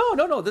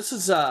 No. This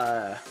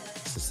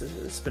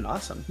has been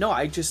awesome. No,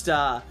 I just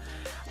on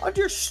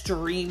your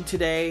stream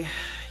today,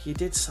 you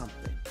did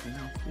something.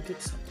 You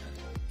did something.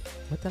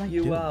 What did I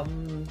do?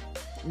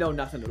 No,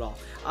 nothing at all.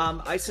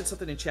 I said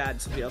something in chat,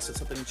 and somebody else said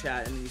something in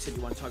chat, and then you said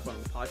you want to talk about it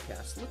on the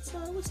podcast. Let's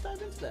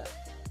dive into that.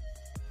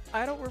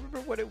 I don't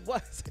remember what it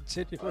was. I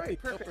genuinely all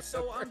right, perfect.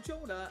 So,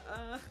 Jonah,